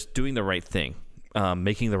and just doing the right thing.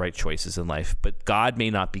 Making the right choices in life. But God may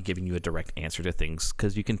not be giving you a direct answer to things,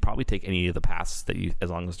 because you can probably take any of the paths that you, as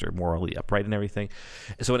long as they're morally upright and everything.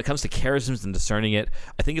 And so when it comes to charisms and discerning it,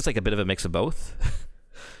 I think it's like a bit of a mix of both,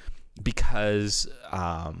 because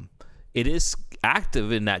it is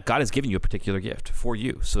active in that God has given you a particular gift for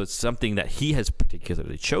you. So it's something that he has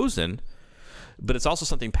particularly chosen, but it's also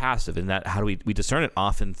something passive in that how do we discern it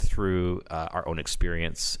often through our own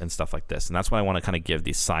experience and stuff like this. And that's why I want to kind of give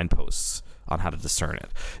these signposts on how to discern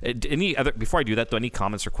it. Any other, before I do that though, any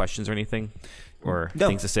comments or questions or anything, or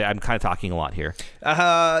things to say? I'm kind of talking a lot here.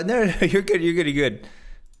 No, you're good.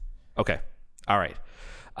 Okay. All right.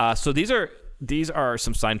 So these are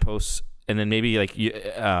some signposts. And then maybe like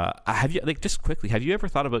have you, like, just quickly, have you ever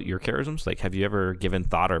thought about your charisms? Like, have you ever given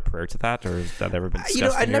thought or prayer to that, or has that ever been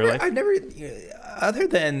discussed in your life? I've never, other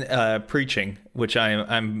than preaching, which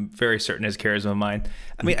I'm very certain is charism of mine.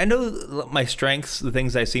 I mean, I know my strengths, the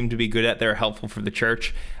things I seem to be good at, they're helpful for the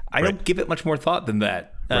church. I don't give it much more thought than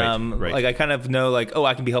that. Right. Like I kind of know, like, oh,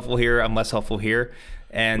 I can be helpful here, I'm less helpful here,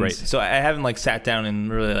 and so I haven't like sat down and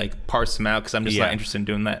really like parsed them out, because I'm just not interested in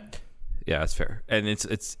doing that. Yeah, that's fair. And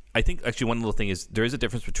it's I think actually one little thing is there is a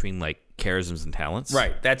difference between like charisms and talents.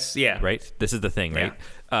 Right. That's right. This is the thing, right?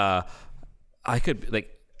 Yeah. I could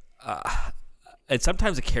like and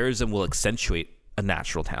sometimes a charism will accentuate a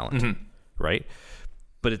natural talent, right?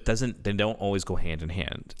 But they don't always go hand in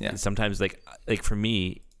hand. Yeah. And sometimes like for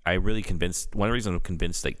me, I really convinced, one reason I'm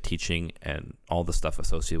convinced like teaching and all the stuff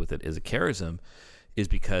associated with it is a charism is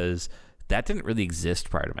because that didn't really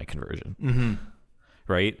exist prior to my conversion.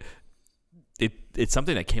 Right? It's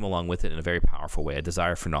something that came along with it in a very powerful way, a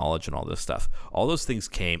desire for knowledge and all this stuff. All those things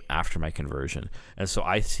came after my conversion. And so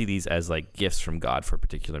I see these as like gifts from God for a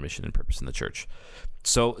particular mission and purpose in the church.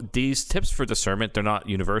 So these tips for discernment, they're not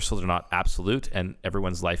universal, they're not absolute, and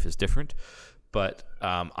everyone's life is different. But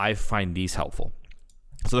I find these helpful.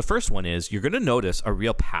 So the first one is you're going to notice a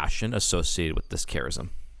real passion associated with this charism.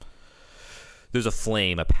 There's a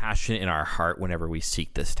flame, a passion in our heart whenever we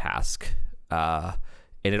seek this task.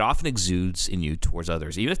 And it often exudes in you towards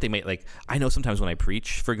others, even if they might like. I know sometimes when I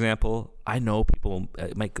preach, for example, I know people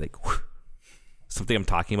might like something I'm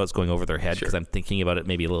talking about is going over their head because I'm thinking about it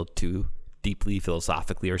maybe a little too deeply,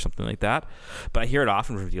 philosophically, or something like that. But I hear it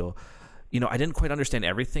often from people. I didn't quite understand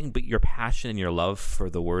everything, but your passion and your love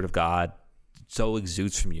for the Word of God so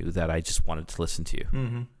exudes from you that I just wanted to listen to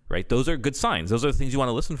you. Right? Those are good signs. Those are the things you want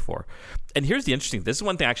to listen for. And here's the interesting. This is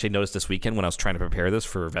one thing I actually noticed this weekend when I was trying to prepare this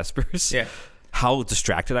for Vespers. Yeah. How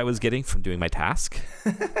distracted I was getting from doing my task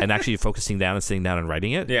and actually focusing down and sitting down and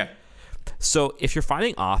writing it. Yeah. So if you're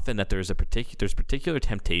finding often that there's particular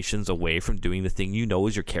temptations away from doing the thing you know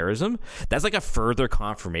is your charism, that's like a further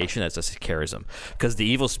confirmation that's a charism, because the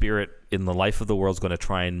evil spirit in the life of the world is going to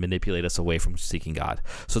try and manipulate us away from seeking God.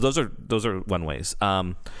 So those are one ways.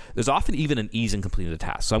 There's often even an ease in completing the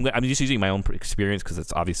task. So I'm just using my own experience because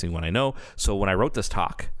it's obviously one I know. So when I wrote this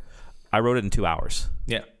talk, I wrote it in 2 hours.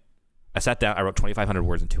 Yeah. I sat down, I wrote 2,500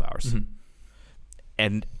 words in 2 hours.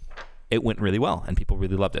 And it went really well, and people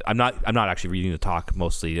really loved it. I'm not actually reading the talk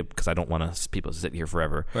mostly because I don't want people to sit here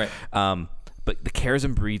forever. Right. But the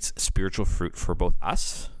charism breeds spiritual fruit for both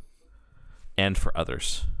us and for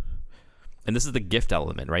others. And this is the gift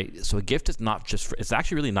element, right? So a gift is not just it's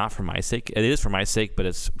actually really not for my sake. It is for my sake, but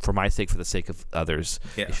it's for my sake for the sake of others.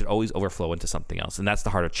 Yeah. It should always overflow into something else. And that's the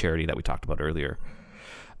heart of charity that we talked about earlier.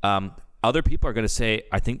 Other people are going to say,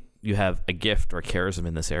 I think you have a gift or a charism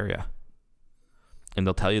in this area. And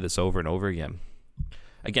they'll tell you this over and over again.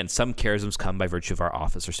 Again, some charisms come by virtue of our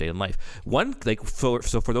office or state in life. One, for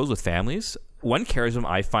those with families, one charism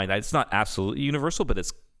I find, it's not absolutely universal, but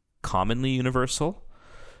it's commonly universal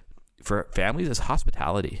for families, is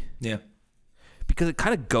hospitality. Yeah. Because it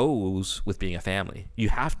kind of goes with being a family. You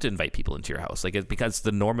have to invite people into your house, because it's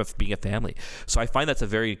the norm of being a family. So I find that's a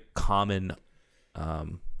very common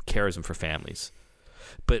charism for families.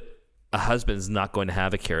 But a husband is not going to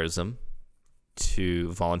have a charism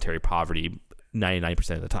to voluntary poverty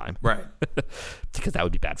 99% of the time. Right. Because that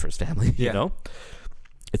would be bad for his family, you know?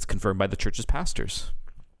 It's confirmed by the church's pastors.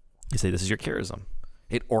 You say, this is your charism.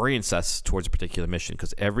 It orients us towards a particular mission,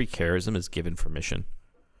 because every charism is given for mission.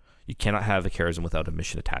 You cannot have a charism without a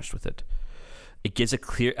mission attached with it. It gives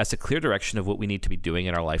us a clear direction of what we need to be doing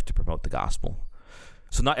in our life to promote the gospel.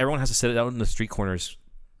 So not everyone has to sit out in the street corners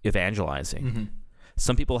evangelizing. Mm-hmm.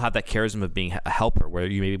 Some people have that charism of being a helper, where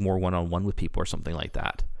you may be more one-on-one with people or something like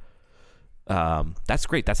that. That's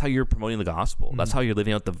great. That's how you're promoting the gospel. Mm-hmm. That's how you're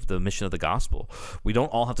living out the mission of the gospel. We don't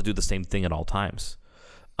all have to do the same thing at all times.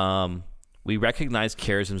 We recognize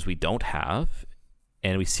charisms we don't have,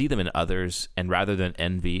 and we see them in others, and rather than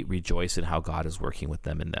envy, rejoice in how God is working with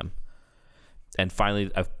them in them. And finally,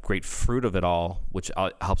 a great fruit of it all, which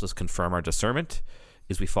helps us confirm our discernment,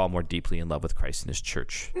 is we fall more deeply in love with Christ and his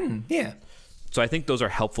church. Yeah. So I think those are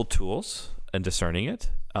helpful tools in discerning it.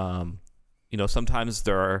 Sometimes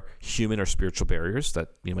there are human or spiritual barriers that,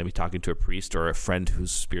 maybe talking to a priest or a friend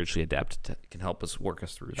who's spiritually adept can help us work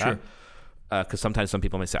us through that. Sure. Because sometimes some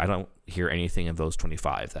people may say, I don't hear anything of those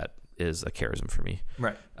 25 that is a charism for me.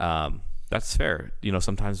 Right. That's fair.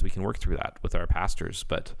 Sometimes we can work through that with our pastors,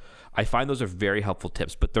 but I find those are very helpful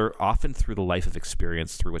tips, but they're often through the life of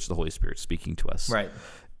experience through which the Holy Spirit's speaking to us. Right.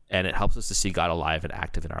 And it helps us to see God alive and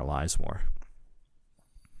active in our lives more.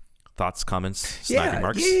 Thoughts, comments, snide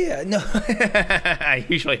remarks? Yeah. No, I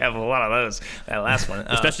usually have a lot of those. That last one,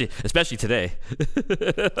 especially today.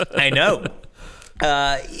 I know.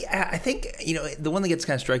 I think the one that gets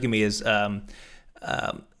kind of striking me is okay.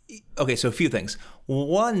 So a few things.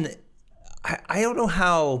 One, I don't know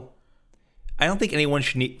how. I don't think anyone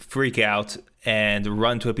should freak out and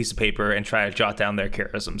run to a piece of paper and try to jot down their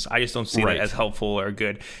charisms. I just don't see that as helpful or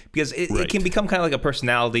good, because it can become kind of like a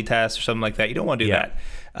personality test or something like that. You don't want to do that.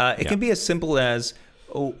 It can be as simple as,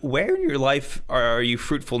 where in your life are you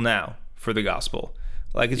fruitful now for the gospel?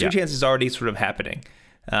 Like, is your chances already sort of happening?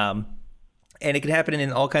 And it can happen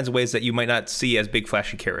in all kinds of ways that you might not see as big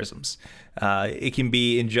flashy charisms. It can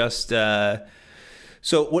be in just...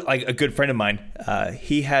 like a good friend of mine,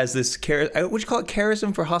 he has this would you call it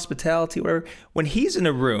charism for hospitality, where when he's in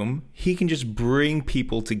a room, he can just bring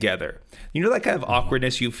people together. You know that kind of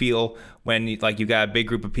awkwardness you feel when you got a big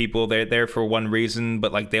group of people, they're there for one reason,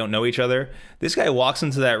 but they don't know each other. This guy walks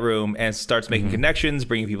into that room and starts making connections,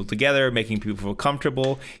 bringing people together, making people feel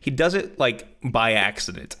comfortable. He does it by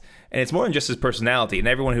accident. And it's more than just his personality. And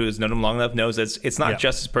everyone who has known him long enough knows that it's not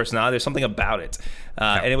just his personality. There's something about it.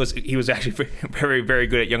 And he was actually very, very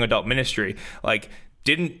good at young adult ministry.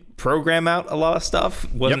 Didn't program out a lot of stuff.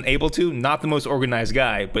 Wasn't able to. Not the most organized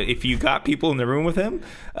guy. But if you got people in the room with him,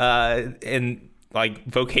 and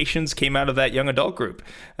vocations came out of that young adult group,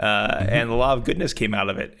 and a lot of goodness came out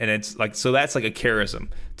of it. And it's so that's like a charism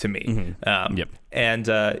to me. And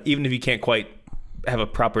even if you can't quite have a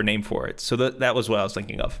proper name for it. So that was what I was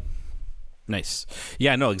thinking of. Nice.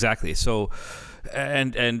 Yeah, no, exactly. So, I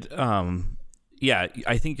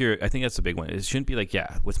think that's a big one. It shouldn't be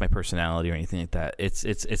what's my personality or anything like that. It's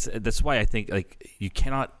that's why I think you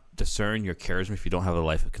cannot discern your charisma if you don't have a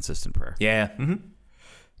life of consistent prayer. Yeah. Mm-hmm.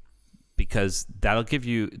 Because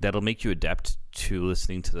that'll make you adept to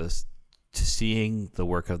listening to this, to seeing the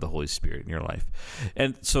work of the Holy Spirit in your life.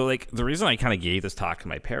 And so the reason I kind of gave this talk in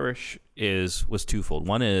my parish was twofold.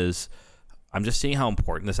 One is I'm just seeing how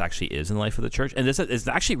important this actually is in the life of the church. And this is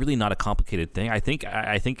actually really not a complicated thing. I think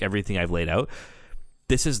everything I've laid out,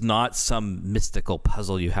 this is not some mystical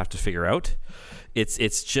puzzle you have to figure out.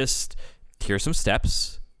 It's just, here's some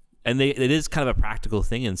steps. And it is kind of a practical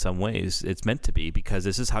thing in some ways. It's meant to be, because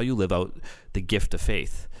this is how you live out the gift of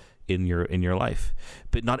faith in your life.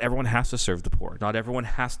 But not everyone has to serve the poor. Not everyone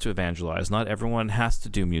has to evangelize. Not everyone has to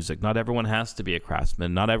do music. Not everyone has to be a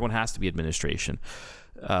craftsman. Not everyone has to be administration.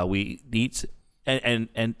 We need to,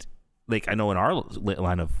 and I know in our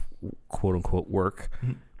line of quote unquote work,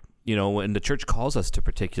 when the church calls us to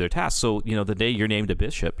particular tasks. So, the day you're named a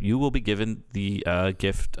bishop, you will be given the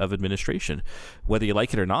gift of administration, whether you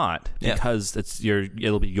like it or not, because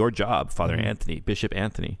it'll be your job, Father Anthony, Bishop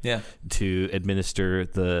Anthony, to administer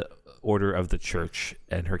the order of the church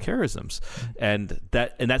and her charisms. And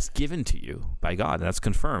that's given to you by God, and that's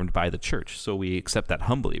confirmed by the church. So we accept that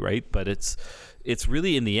humbly, right? But it's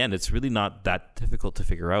really, in the end, it's really not that difficult to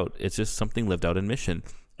figure out. It's just something lived out in mission.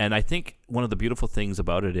 And I think one of the beautiful things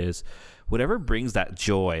about it is whatever brings that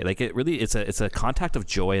joy, it's a contact of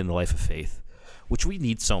joy in the life of faith, which we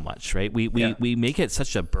need so much, right? We make it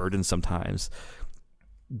such a burden sometimes.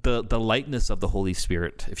 The lightness of the Holy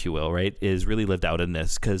Spirit, if you will, right, is really lived out in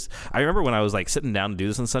this. Because I remember when I was sitting down to do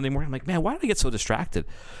this on Sunday morning, I'm like, man, why did I get so distracted?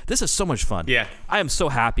 This is so much fun. Yeah, I am so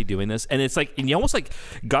happy doing this. And it's and you almost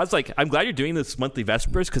God's I'm glad you're doing this monthly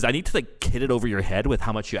Vespers, because I need to kid it over your head with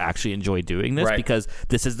how much you actually enjoy doing this, because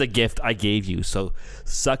this is the gift I gave you. So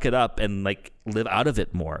suck it up and live out of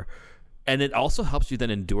it more. And it also helps you then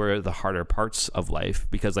endure the harder parts of life,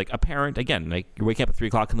 because a parent, again, you're waking up at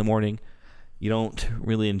 3:00 in the morning. You don't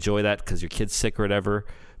really enjoy that because your kid's sick or whatever,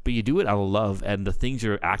 but you do it out of love, and the things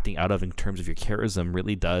you're acting out of in terms of your charism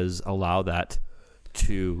really does allow that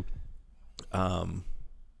to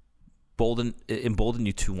embolden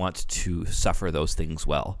you to want to suffer those things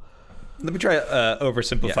well. Let me try to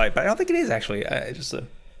oversimplify it, but I don't think it is actually.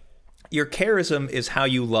 Your charism is how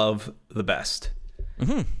you love the best.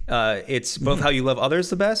 Mm-hmm. It's both how you love others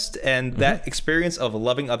the best, and that experience of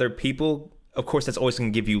loving other people, of course, that's always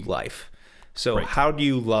going to give you life. So how do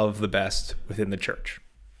you love the best within the church?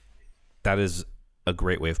 That is a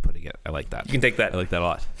great way of putting it. I like that. You can take that. I like that a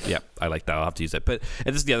lot. Yeah, I like that. I'll have to use it. And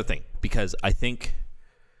this is the other thing, because I think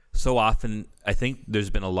so often, there's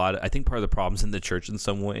been I think part of the problems in the church in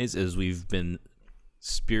some ways is we've been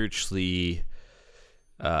spiritually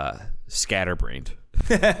scatterbrained.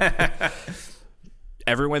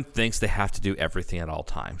 Everyone thinks they have to do everything at all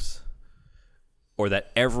times, or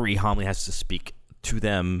that every homily has to speak to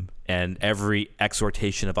them and every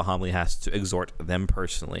exhortation of a homily has to exhort them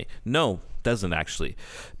personally. No, doesn't actually,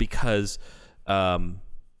 because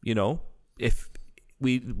if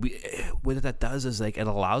we what that does is like it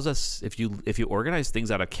allows us, if you organize things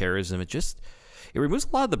out of charism, it removes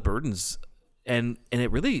a lot of the burdens, and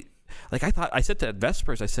it really, like I said to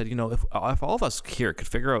Vespers, I said, if all of us here could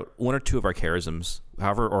figure out one or two of our charisms,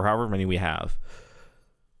 however many we have,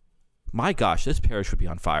 my gosh, this parish would be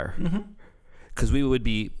on fire, because we would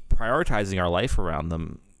be prioritizing our life around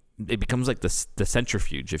them. It becomes like the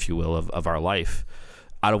centrifuge, if you will, of our life,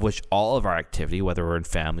 out of which all of our activity, whether we're in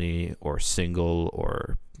family or single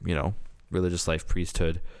or, religious life,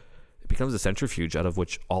 priesthood, it becomes a centrifuge out of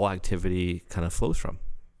which all activity kind of flows from.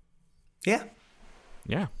 Yeah.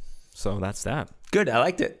 Yeah. So that's that. Good. I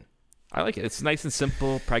liked it. I like it. It's nice and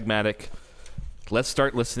simple, pragmatic. Let's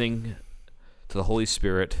start listening to the Holy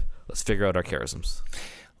Spirit. Let's figure out our charisms.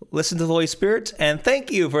 Listen to the Holy Spirit, and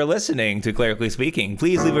thank you for listening to Clerically Speaking.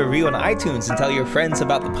 Please leave a review on iTunes and tell your friends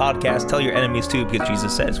about the podcast. Tell your enemies too, because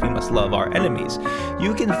Jesus says we must love our enemies.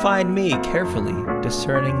 You can find me carefully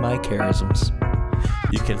discerning my charisms.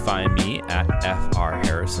 You can find me at FR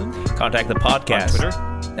Harrison. Contact the podcast. On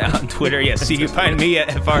Twitter? On Twitter, yes. So you find me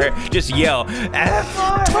at FR. Just yell,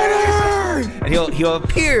 FR Twitter! And he'll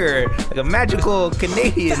appear like a magical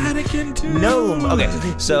Canadian gnome. Okay,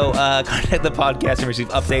 so contact the podcast and receive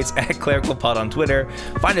updates at ClericalPod on Twitter.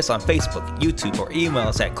 Find us on Facebook, YouTube, or email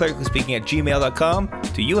us at clericallspeaking@gmail.com.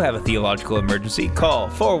 Do you have a theological emergency? Call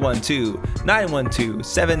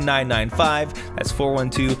 412-912-7995. That's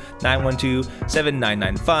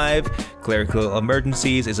 412-912-7995. Clerical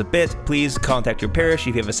emergencies is a bit. Please contact your parish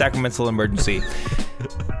if you have a sacramental emergency.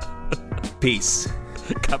 Peace.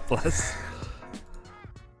 God bless.